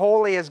 Be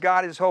holy as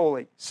God is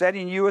holy,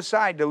 setting you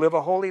aside to live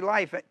a holy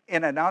life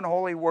in an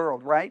unholy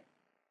world, right?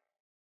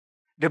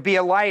 To be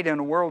a light in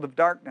a world of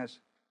darkness.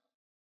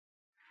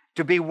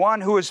 To be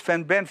one who has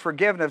been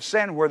forgiven of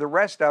sin where the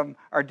rest of them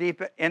are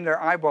deep in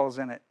their eyeballs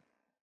in it.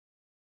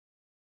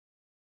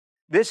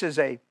 This is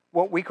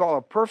what we call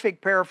a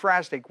perfect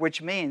paraphrastic,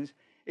 which means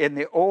in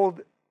the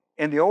old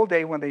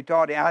day when they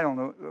taught, I don't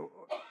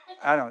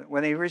know,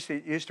 when they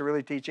used to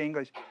really teach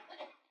English,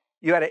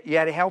 you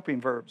had helping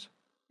verbs.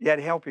 You had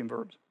helping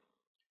verbs.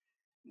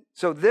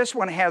 So this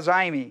one has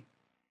 "ime."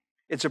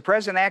 It's a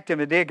present active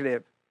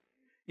indicative.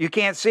 You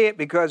can't see it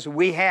because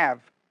we have.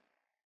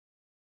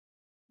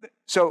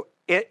 So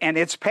and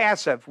it's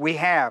passive. We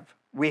have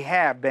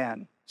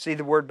been. See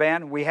the word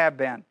 "been"? We have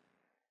been.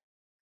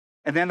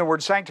 And then the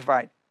word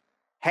 "sanctified."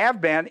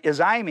 Have been is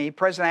 "ime,"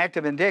 present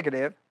active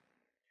indicative.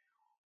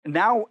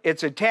 Now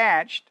it's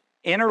attached,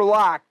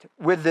 interlocked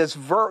with this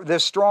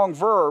strong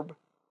verb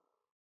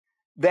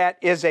that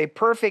is a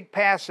perfect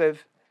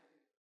passive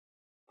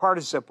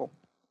participle.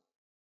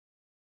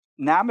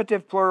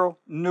 Nominative plural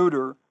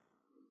neuter.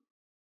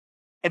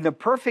 In the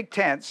perfect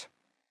tense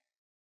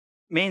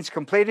means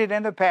completed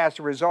in the past,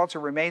 it results or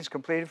remains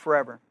completed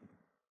forever.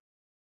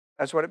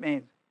 That's what it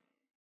means.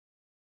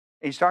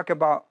 He's talking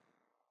about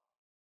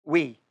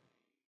we.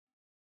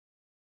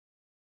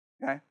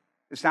 Okay?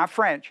 It's not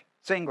French,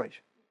 it's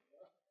English.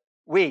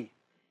 We.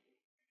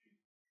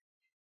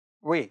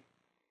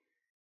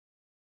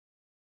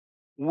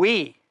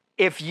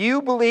 If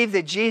you believe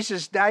that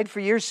Jesus died for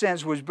your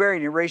sins, was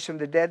buried, and raised from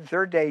the dead the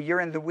third day, you're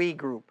in the we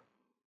group.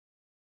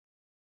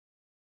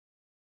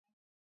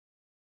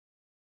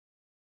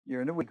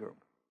 You're in the we group.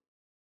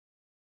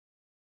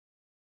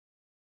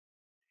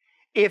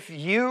 If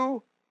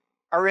you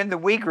are in the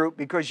we group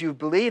because you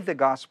believe the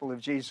gospel of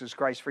Jesus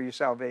Christ for your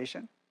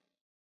salvation,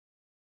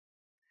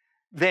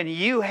 then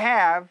you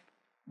have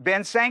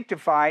been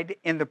sanctified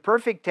in the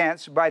perfect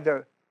tense by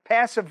the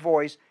passive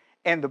voice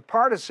and the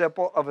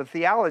participle of a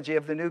theology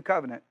of the new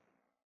covenant.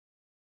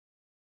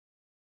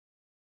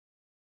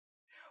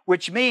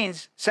 Which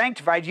means,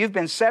 sanctified, you've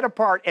been set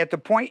apart at the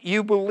point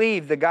you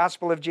believe the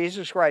gospel of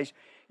Jesus Christ.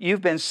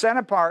 You've been set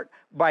apart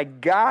by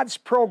God's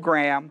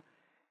program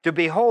to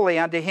be holy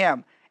unto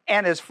Him.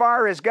 And as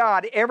far as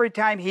God, every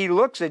time He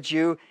looks at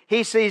you,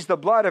 He sees the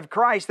blood of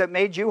Christ that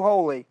made you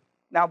holy.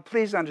 Now,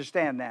 please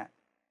understand that.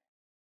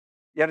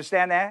 You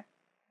understand that?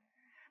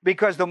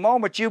 Because the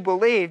moment you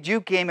believed, you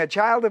became a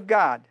child of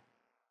God.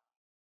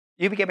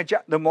 You became a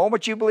child. The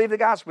moment you believed the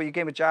gospel, you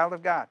became a child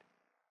of God.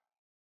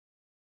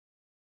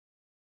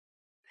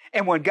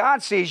 And when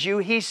God sees you,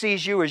 He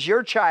sees you as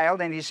your child,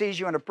 and He sees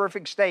you in a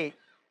perfect state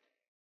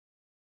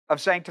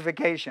of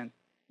sanctification.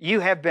 You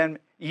have been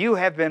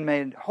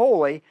made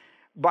holy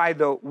by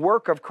the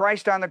work of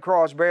Christ on the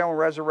cross, burial, and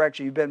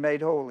resurrection. You've been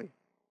made holy.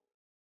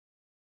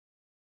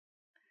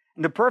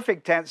 And the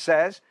perfect tense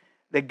says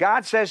that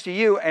God says to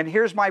you, and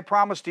here's my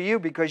promise to you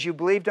because you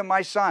believed in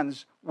my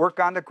Son's work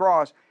on the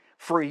cross.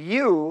 For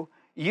you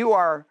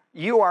are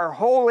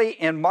holy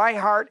in my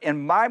heart,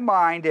 in my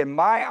mind, in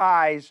my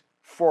eyes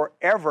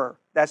forever.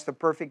 That's the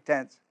perfect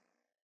tense.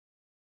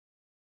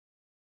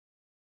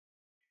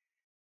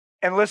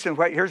 And listen,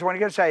 here's what I'm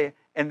going to say,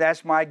 and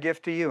that's my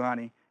gift to you,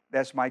 honey.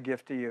 That's my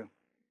gift to you.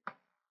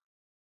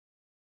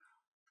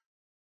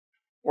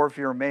 Or if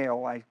you're a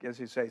male, I guess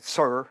you say,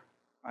 sir.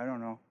 I don't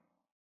know.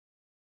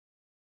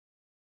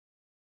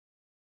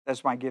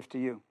 That's my gift to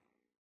you.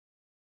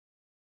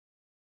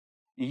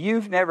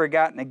 You've never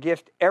gotten a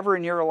gift ever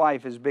in your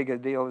life as big a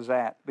deal as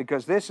that,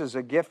 because this is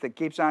a gift that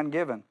keeps on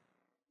giving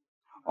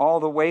all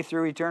the way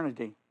through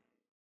eternity.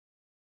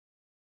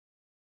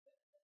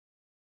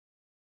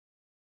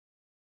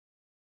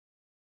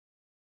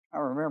 I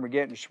remember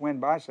getting a Schwinn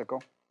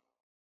bicycle.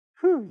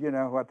 Whew, you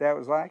know what that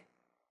was like?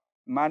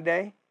 In my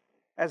day,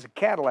 that's a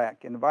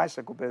Cadillac in the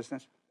bicycle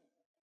business.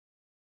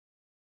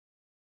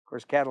 Of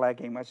course,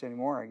 Cadillac ain't much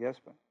anymore, I guess,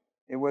 but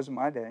it wasn't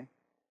my day.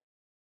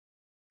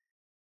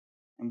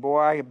 And boy,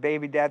 I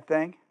babied that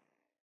thing.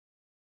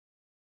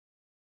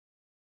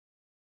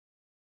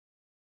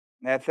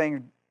 That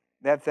thing,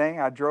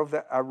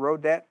 I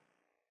rode that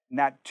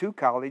not to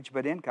college,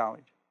 but in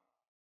college.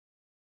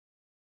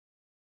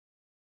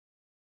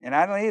 And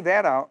I don't leave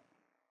that out.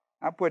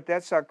 I put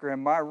that sucker in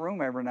my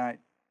room every night.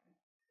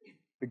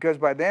 Because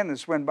by then the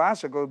Schwinn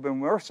bicycle had been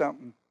worth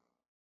something.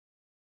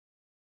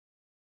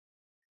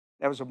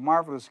 That was a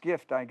marvelous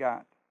gift I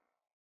got.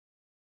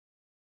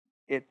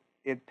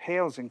 It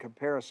pales in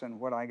comparison to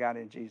what I got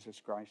in Jesus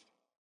Christ.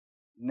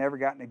 Never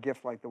gotten a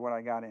gift like what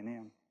I got in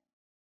Him.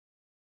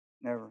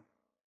 Never.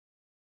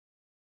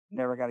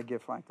 Never got a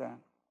gift like that.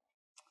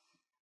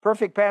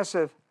 Perfect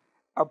passive,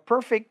 a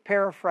perfect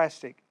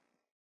paraphrastic.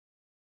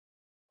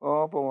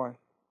 Oh boy,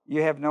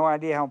 you have no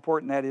idea how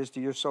important that is to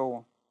your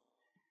soul.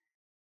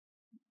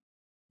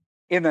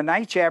 In the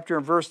 9th chapter,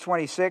 in verse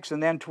 26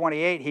 and then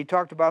 28, he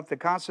talked about the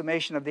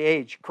consummation of the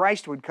age.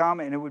 Christ would come,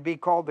 and it would be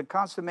called the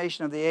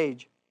consummation of the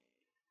age.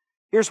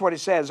 Here's what it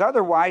says.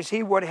 Otherwise,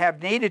 he would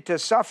have needed to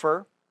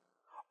suffer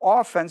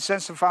often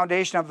since the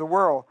foundation of the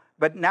world.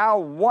 But now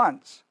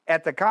once,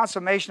 at the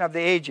consummation of the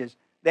ages,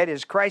 that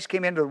is, Christ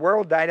came into the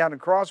world, died on the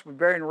cross, was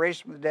buried and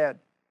raised from the dead.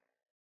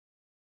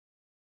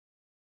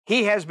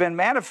 He has been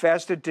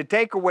manifested to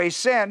take away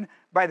sin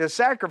by the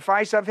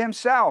sacrifice of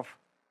himself.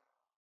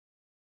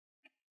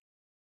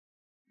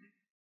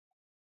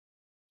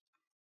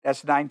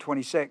 That's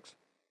 9:26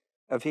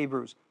 of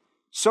Hebrews.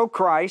 So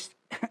Christ,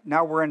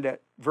 now we're into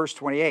verse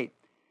 28.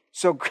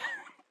 So,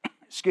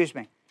 excuse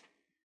me.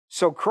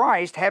 So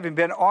Christ, having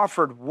been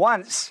offered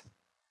once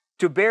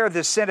to bear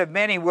the sin of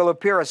many, will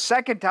appear a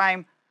second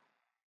time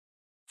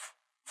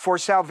for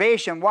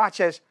salvation, watch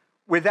this,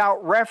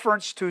 without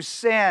reference to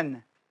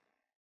sin.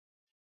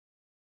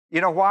 You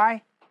know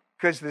why?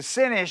 Because the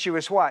sin issue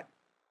is what?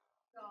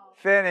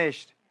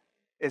 Finished.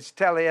 It's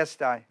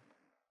telestai.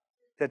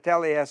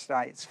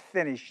 Tetelestai. It's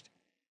finished.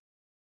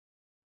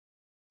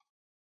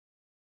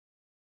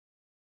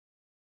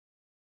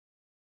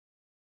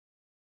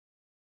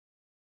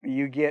 When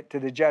you get to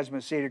the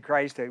judgment seat of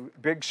Christ, a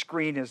big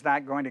screen is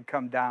not going to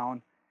come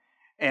down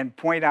and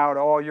point out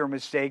all your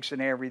mistakes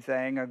and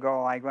everything and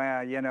go like,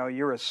 well, you know,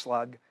 you're a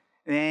slug.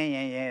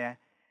 Yeah.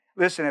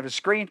 Listen, if a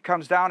screen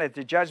comes down at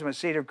the judgment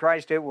seat of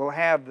Christ, it will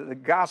have the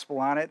gospel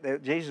on it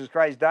that Jesus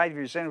Christ died for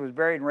your sin, was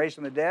buried and raised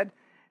from the dead.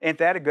 Ain't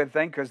that a good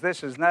thing? Because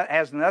this has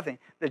nothing.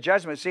 The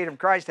judgment seat of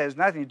Christ has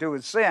nothing to do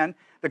with sin.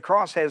 The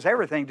cross has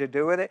everything to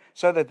do with it,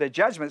 so that the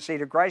judgment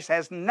seat of Christ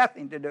has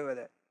nothing to do with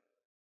it.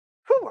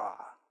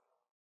 Hoo-ah!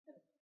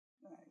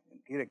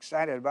 Get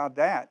excited about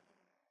that.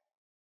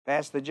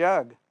 Pass the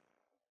jug.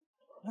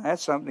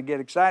 That's something to get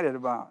excited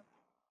about.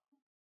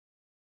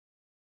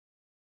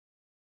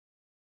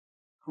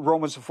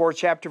 Romans, the 4th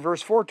chapter,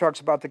 verse 4, talks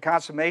about the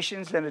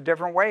consummations in a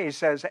different way. He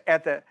says,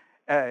 at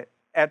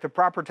the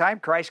proper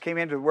time, Christ came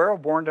into the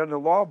world, born under the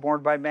law,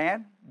 born by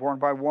man, born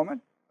by woman,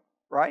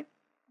 right?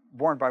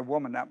 Born by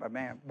woman, not by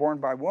man. Born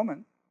by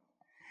woman.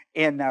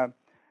 In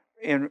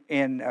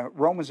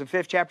Romans, the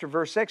 5th chapter,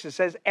 verse 6, it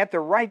says, at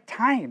the right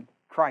time,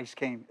 Christ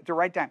came. At the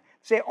right time.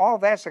 See, all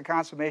that's a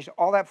consummation.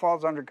 All that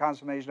falls under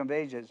consummation of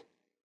ages.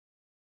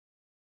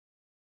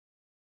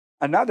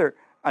 Another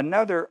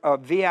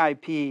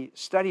VIP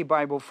study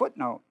Bible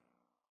footnote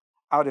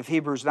out of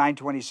Hebrews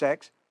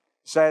 9:26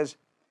 says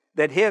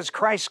that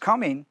Christ's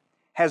coming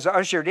has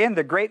ushered in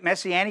the great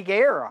Messianic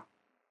era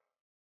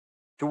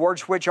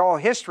towards which all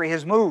history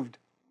has moved.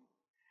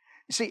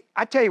 You see,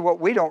 I tell you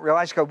what we don't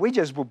realize, because we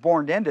just were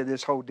born into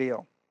this whole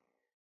deal.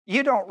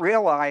 You don't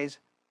realize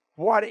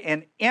what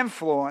an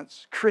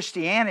influence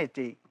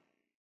Christianity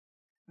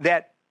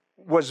that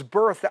was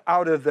birthed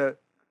out of the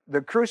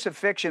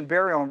crucifixion,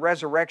 burial, and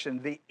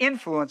resurrection, the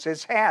influence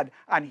it's had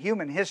on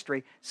human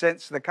history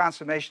since the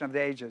consummation of the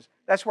ages.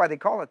 That's why they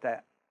call it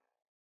that.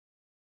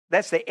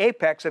 That's the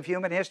apex of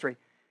human history.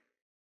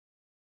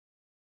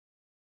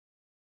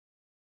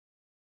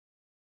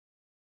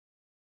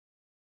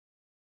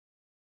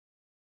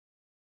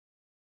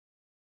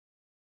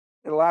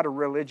 There are a lot of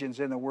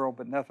religions in the world,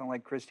 but nothing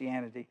like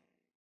Christianity.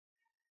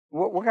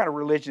 What kind of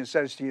religion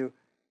says to you,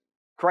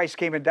 Christ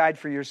came and died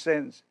for your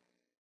sins,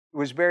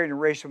 was buried and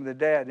raised from the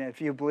dead, and if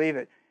you believe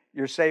it,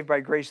 you're saved by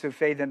grace through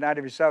faith, and not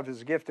of yourself,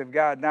 as a gift of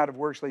God, not of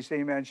works, lest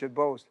any man should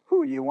boast.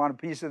 You want a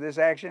piece of this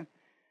action?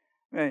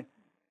 Then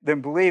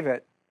believe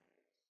it.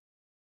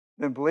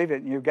 Then believe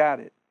it, and you've got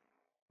it.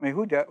 I mean,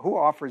 who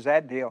offers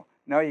that deal?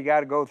 No, you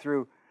got to go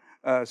through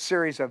a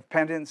series of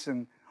pendants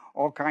and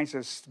all kinds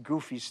of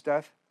goofy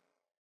stuff.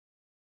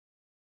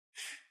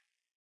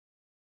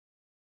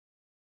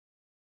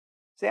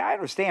 See, I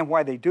understand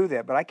why they do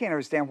that, but I can't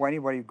understand why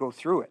anybody would go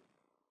through it.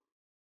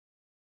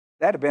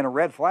 That'd have been a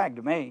red flag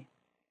to me.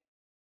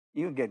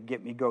 You can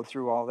get me go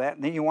through all that,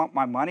 and then you want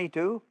my money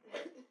too?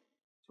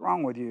 What's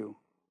wrong with you?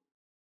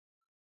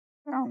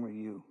 What's wrong with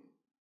you?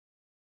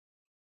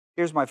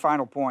 Here's my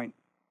final point.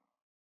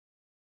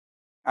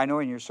 I know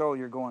in your soul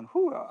you're going,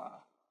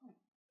 hoo-ah.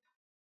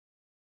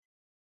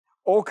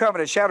 Old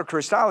Covenant shadow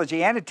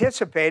Christology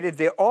anticipated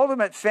the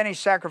ultimate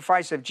finished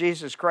sacrifice of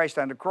Jesus Christ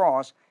on the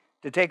cross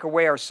to take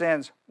away our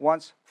sins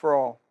once for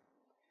all.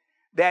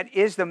 That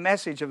is the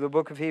message of the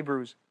book of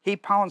Hebrews. He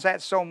pounds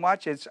that so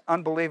much, it's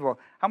unbelievable.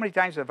 How many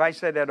times have I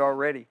said that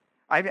already?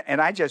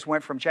 I just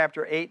went from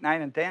chapter 8,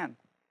 9, and 10.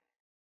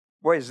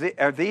 Boy,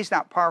 are these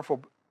not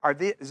powerful?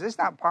 Is this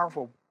not a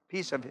powerful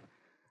piece of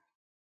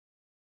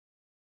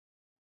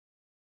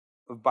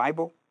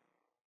Bible?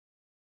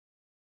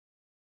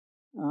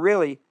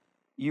 Really,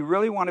 you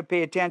really want to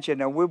pay attention.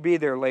 Now, we'll be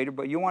there later,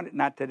 but you want it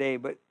not today.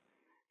 But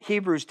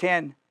Hebrews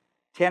 10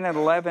 and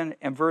 11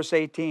 and verse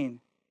 18.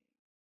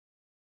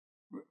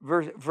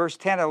 Verse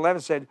 10 and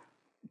 11 said,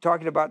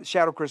 talking about the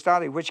shadow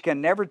Christology, which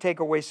can never take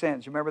away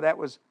sins. Remember that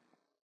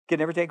can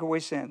never take away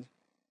sins.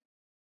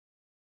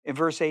 In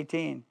verse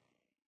 18.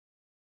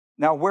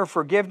 Now, where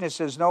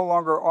forgiveness is no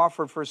longer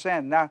offered for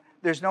sin. Now,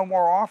 there's no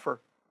more offer.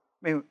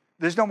 I mean,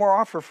 there's no more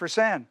offer for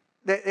sin.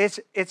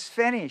 It's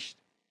finished.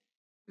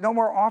 No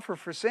more offer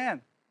for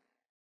sin.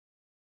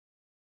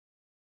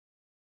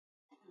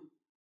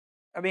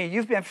 I mean,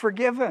 you've been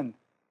forgiven.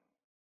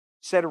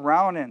 Sit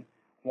around and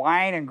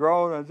whine and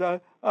groan and say,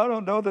 I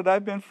don't know that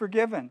I've been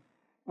forgiven.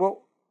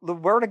 Well, the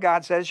Word of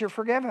God says you're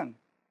forgiven.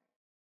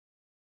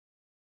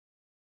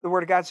 The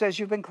Word of God says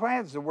you've been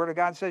cleansed. The Word of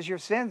God says your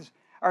sins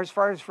are as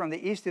far as from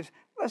the east is.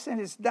 Listen,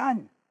 it's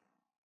done.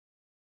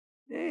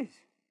 Jeez.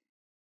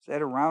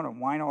 Sit around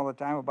and whine all the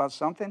time about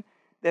something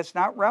that's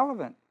not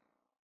relevant.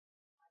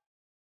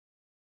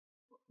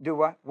 Do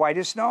what? White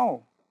as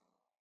snow.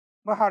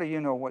 Well, how do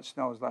you know what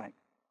snow's like?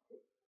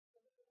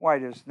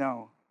 White as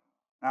snow.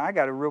 Now, I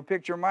got a real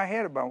picture in my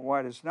head about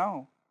white as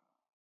snow.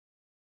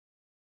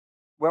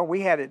 Well,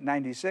 we had it in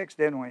 96,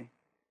 didn't we?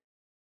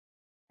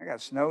 I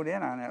got snowed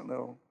in on that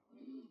little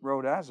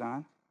road I was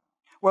on.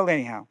 Well,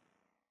 anyhow,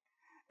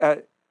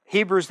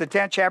 Hebrews, the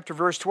 10th chapter,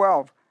 verse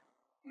 12.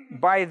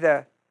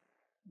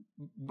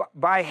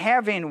 By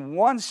having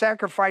one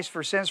sacrifice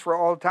for sins for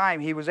all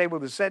time, he was able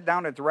to sit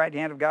down at the right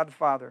hand of God the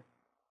Father.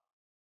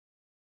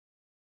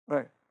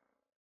 Look.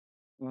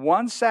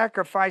 One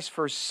sacrifice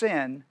for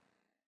sin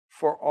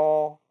for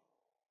all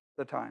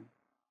the time.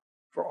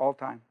 For all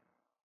time.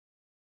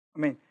 I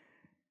mean,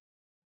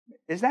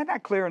 is that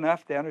not clear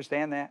enough to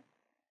understand that?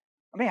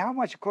 I mean, how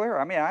much clearer?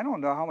 I mean, I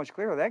don't know how much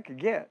clearer that could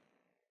get.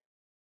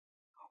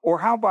 Or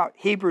how about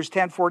Hebrews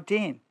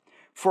 10:14?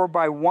 For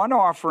by one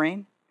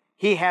offering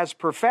he has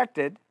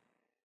perfected,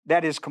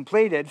 that is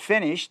completed,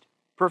 finished,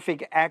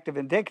 perfect, active,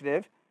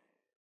 indicative,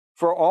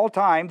 for all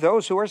time,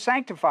 those who are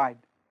sanctified.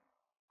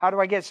 How do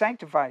I get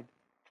sanctified?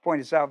 Point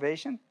of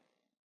salvation.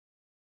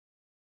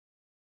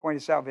 Point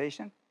of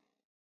salvation.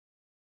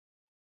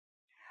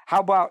 How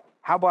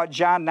about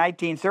John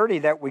 19:30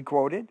 that we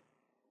quoted?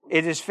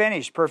 It is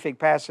finished, perfect,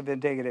 passive,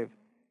 indicative.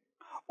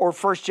 Or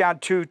 1 John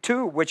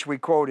 2:2, which we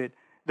quoted,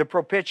 the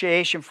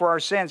propitiation for our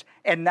sins,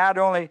 and not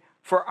only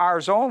for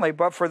ours only,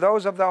 but for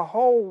those of the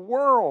whole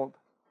world.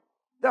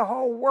 The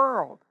whole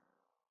world.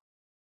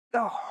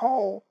 The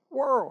whole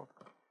world.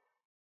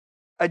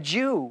 A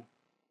Jew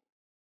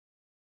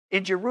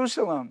in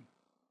Jerusalem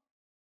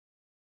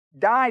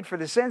died for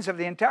the sins of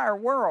the entire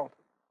world.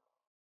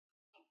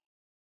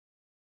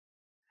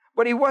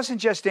 But he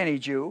wasn't just any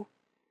Jew.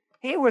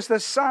 He was the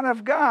Son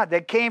of God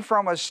that came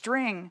from a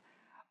string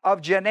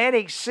of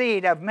genetic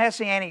seed, of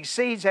messianic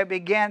seeds that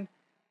began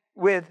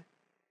with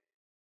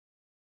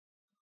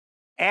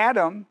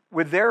Adam,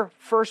 with their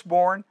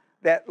firstborn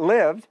that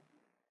lived,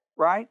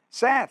 right?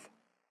 Seth.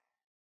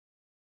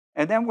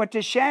 And then went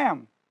to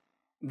Shem.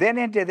 Then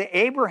into the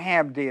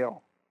Abraham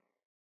deal.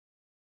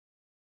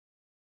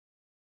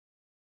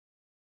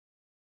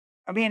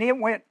 I mean, it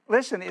went,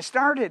 listen, it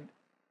started.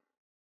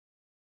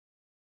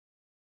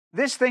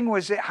 This thing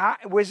was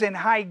in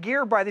high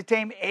gear by the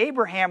time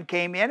Abraham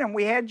came in and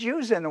we had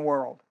Jews in the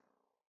world.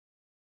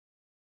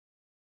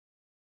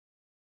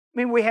 I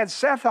mean, we had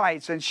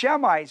Sethites and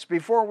Shemites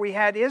before we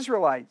had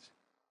Israelites.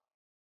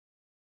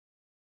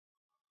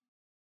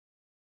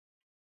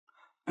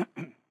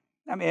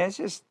 I mean, it's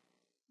just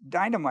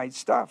dynamite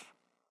stuff.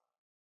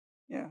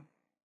 Yeah.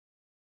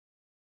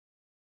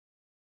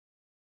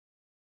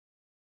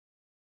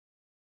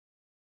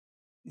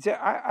 See,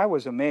 I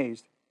was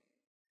amazed.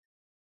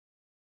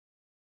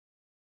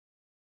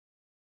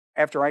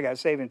 After I got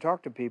saved and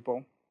talked to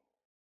people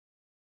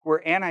who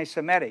were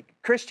anti-Semitic,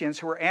 Christians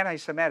who were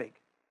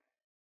anti-Semitic.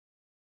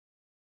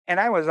 And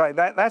I was like,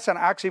 that's an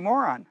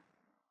oxymoron.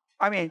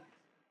 I mean,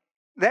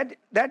 that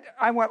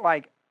I went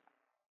like,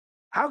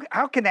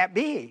 how can that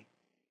be?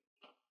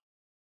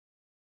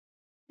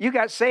 You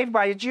got saved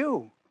by a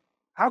Jew.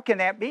 How can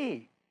that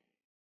be?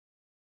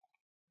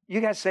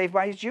 You got saved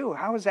by a Jew.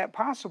 How is that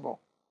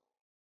possible?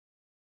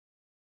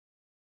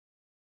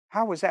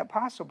 How is that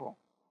possible?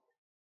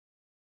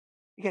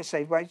 You get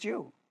saved by a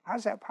Jew. How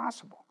is that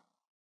possible?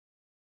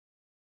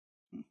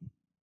 I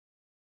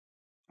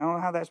don't know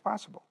how that's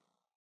possible.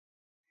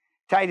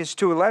 Titus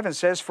 2:11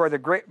 says, "For the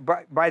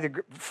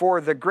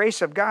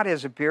grace of God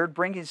has appeared,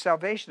 bringing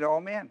salvation to all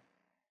men."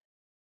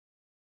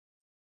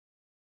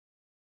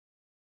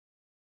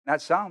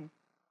 Not some.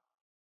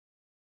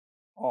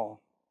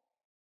 All.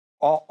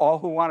 All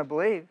who want to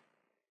believe.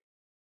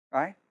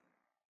 Right?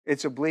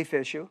 It's a belief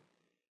issue.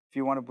 If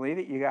you want to believe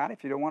it, you got it.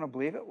 If you don't want to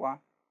believe it,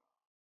 well,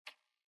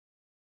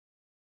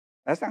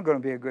 that's not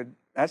going to be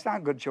that's not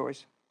a good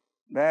choice.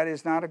 That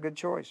is not a good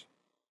choice.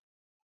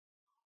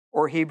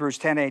 Or Hebrews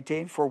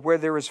 10:18, "For where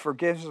there is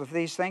forgiveness of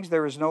these things,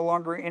 there is no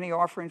longer any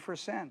offering for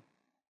sin."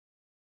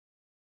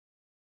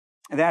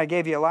 And then I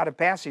gave you a lot of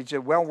passages that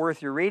are well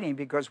worth your reading,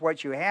 because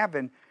what you have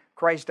in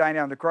Christ dying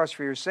on the cross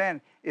for your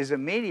sin is a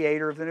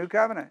mediator of the new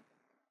covenant.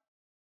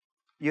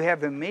 You have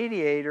the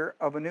mediator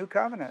of a new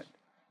covenant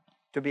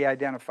to be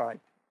identified.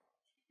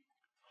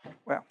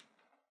 Well,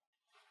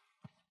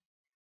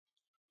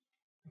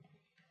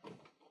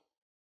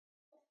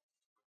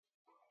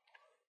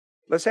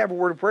 let's have a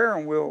word of prayer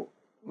and we'll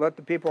let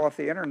the people off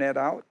the internet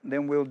out, and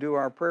then we'll do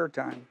our prayer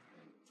time.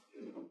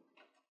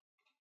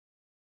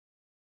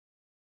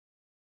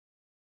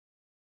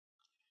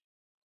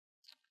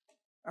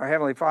 Our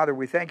Heavenly Father,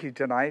 we thank you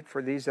tonight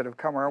for these that have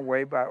come our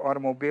way by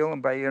automobile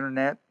and by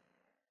internet.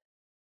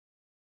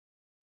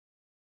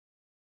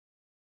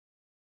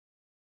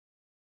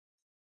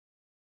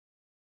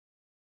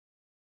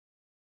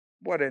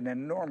 What an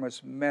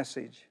enormous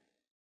message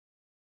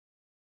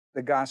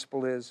the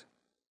gospel is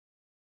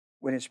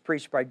when it's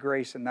preached by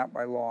grace and not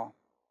by law.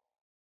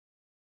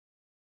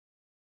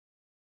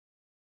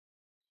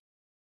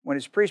 When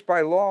it's preached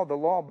by law, the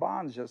law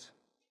bonds us.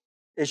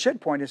 It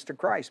should point us to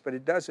Christ, but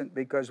it doesn't,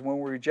 because when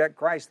we reject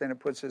Christ, then it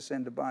puts us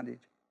into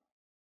bondage.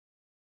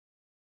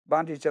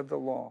 Bondage of the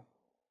law.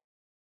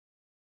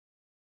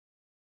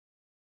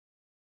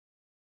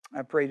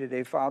 I pray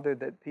today, Father,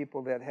 that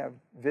people that have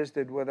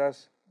visited with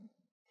us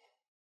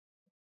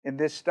in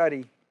this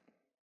study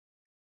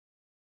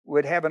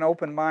would have an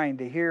open mind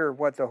to hear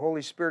what the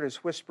Holy Spirit is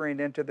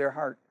whispering into their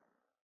heart.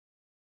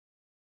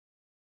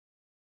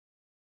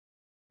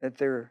 That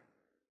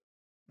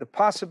the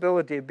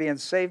possibility of being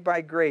saved by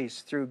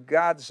grace through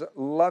God's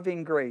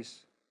loving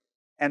grace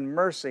and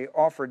mercy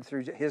offered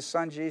through His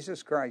Son,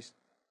 Jesus Christ.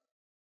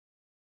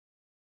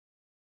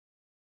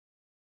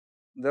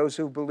 Those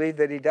who believe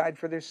that He died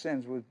for their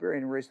sins, was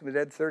buried and raised from the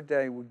dead third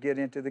day, would get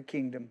into the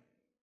kingdom.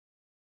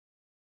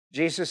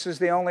 Jesus is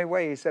the only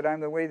way. He said, I'm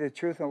the way, the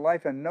truth, and the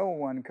life, and no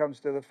one comes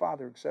to the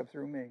Father except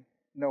through me.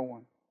 No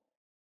one.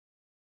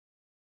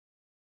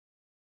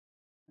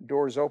 The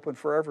door is open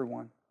for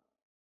everyone.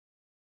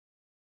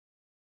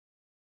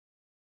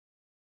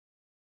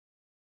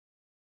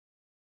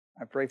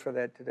 I pray for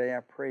that today.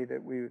 I pray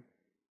that we would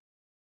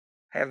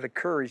have the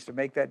courage to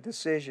make that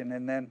decision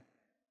and then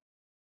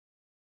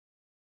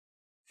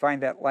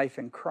find that life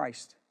in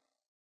Christ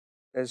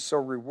that is so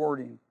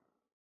rewarding.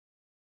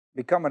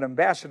 Become an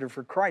ambassador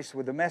for Christ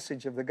with the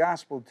message of the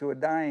gospel to a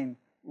dying,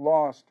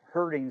 lost,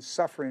 hurting,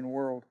 suffering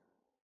world.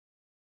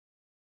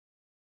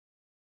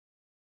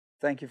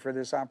 Thank you for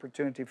this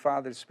opportunity,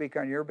 Father, to speak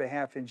on your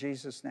behalf in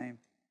Jesus' name.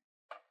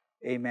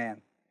 Amen.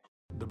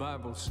 The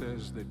Bible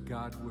says that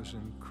God was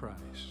in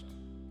Christ,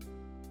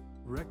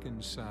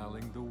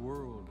 reconciling the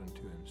world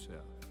unto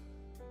Himself,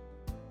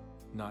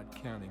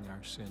 not counting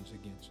our sins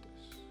against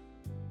us.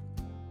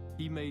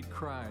 He made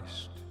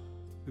Christ,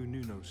 who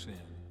knew no sin,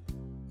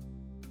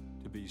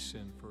 to be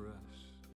sin for us.